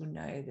marathoners will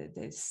know that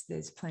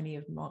there's plenty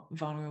of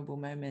vulnerable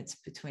moments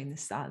between the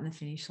start and the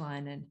finish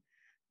line. And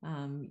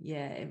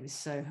it was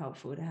so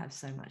helpful to have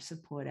so much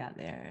support out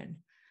there. And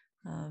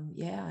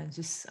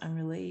I'm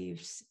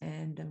relieved,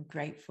 and I'm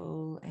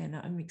grateful, and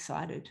I'm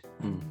excited.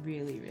 I'm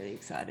really, really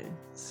excited.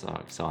 So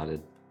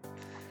excited.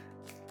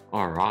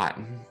 All right.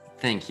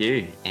 Thank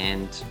you.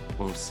 And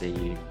we'll see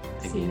you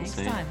again soon. See you next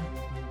time.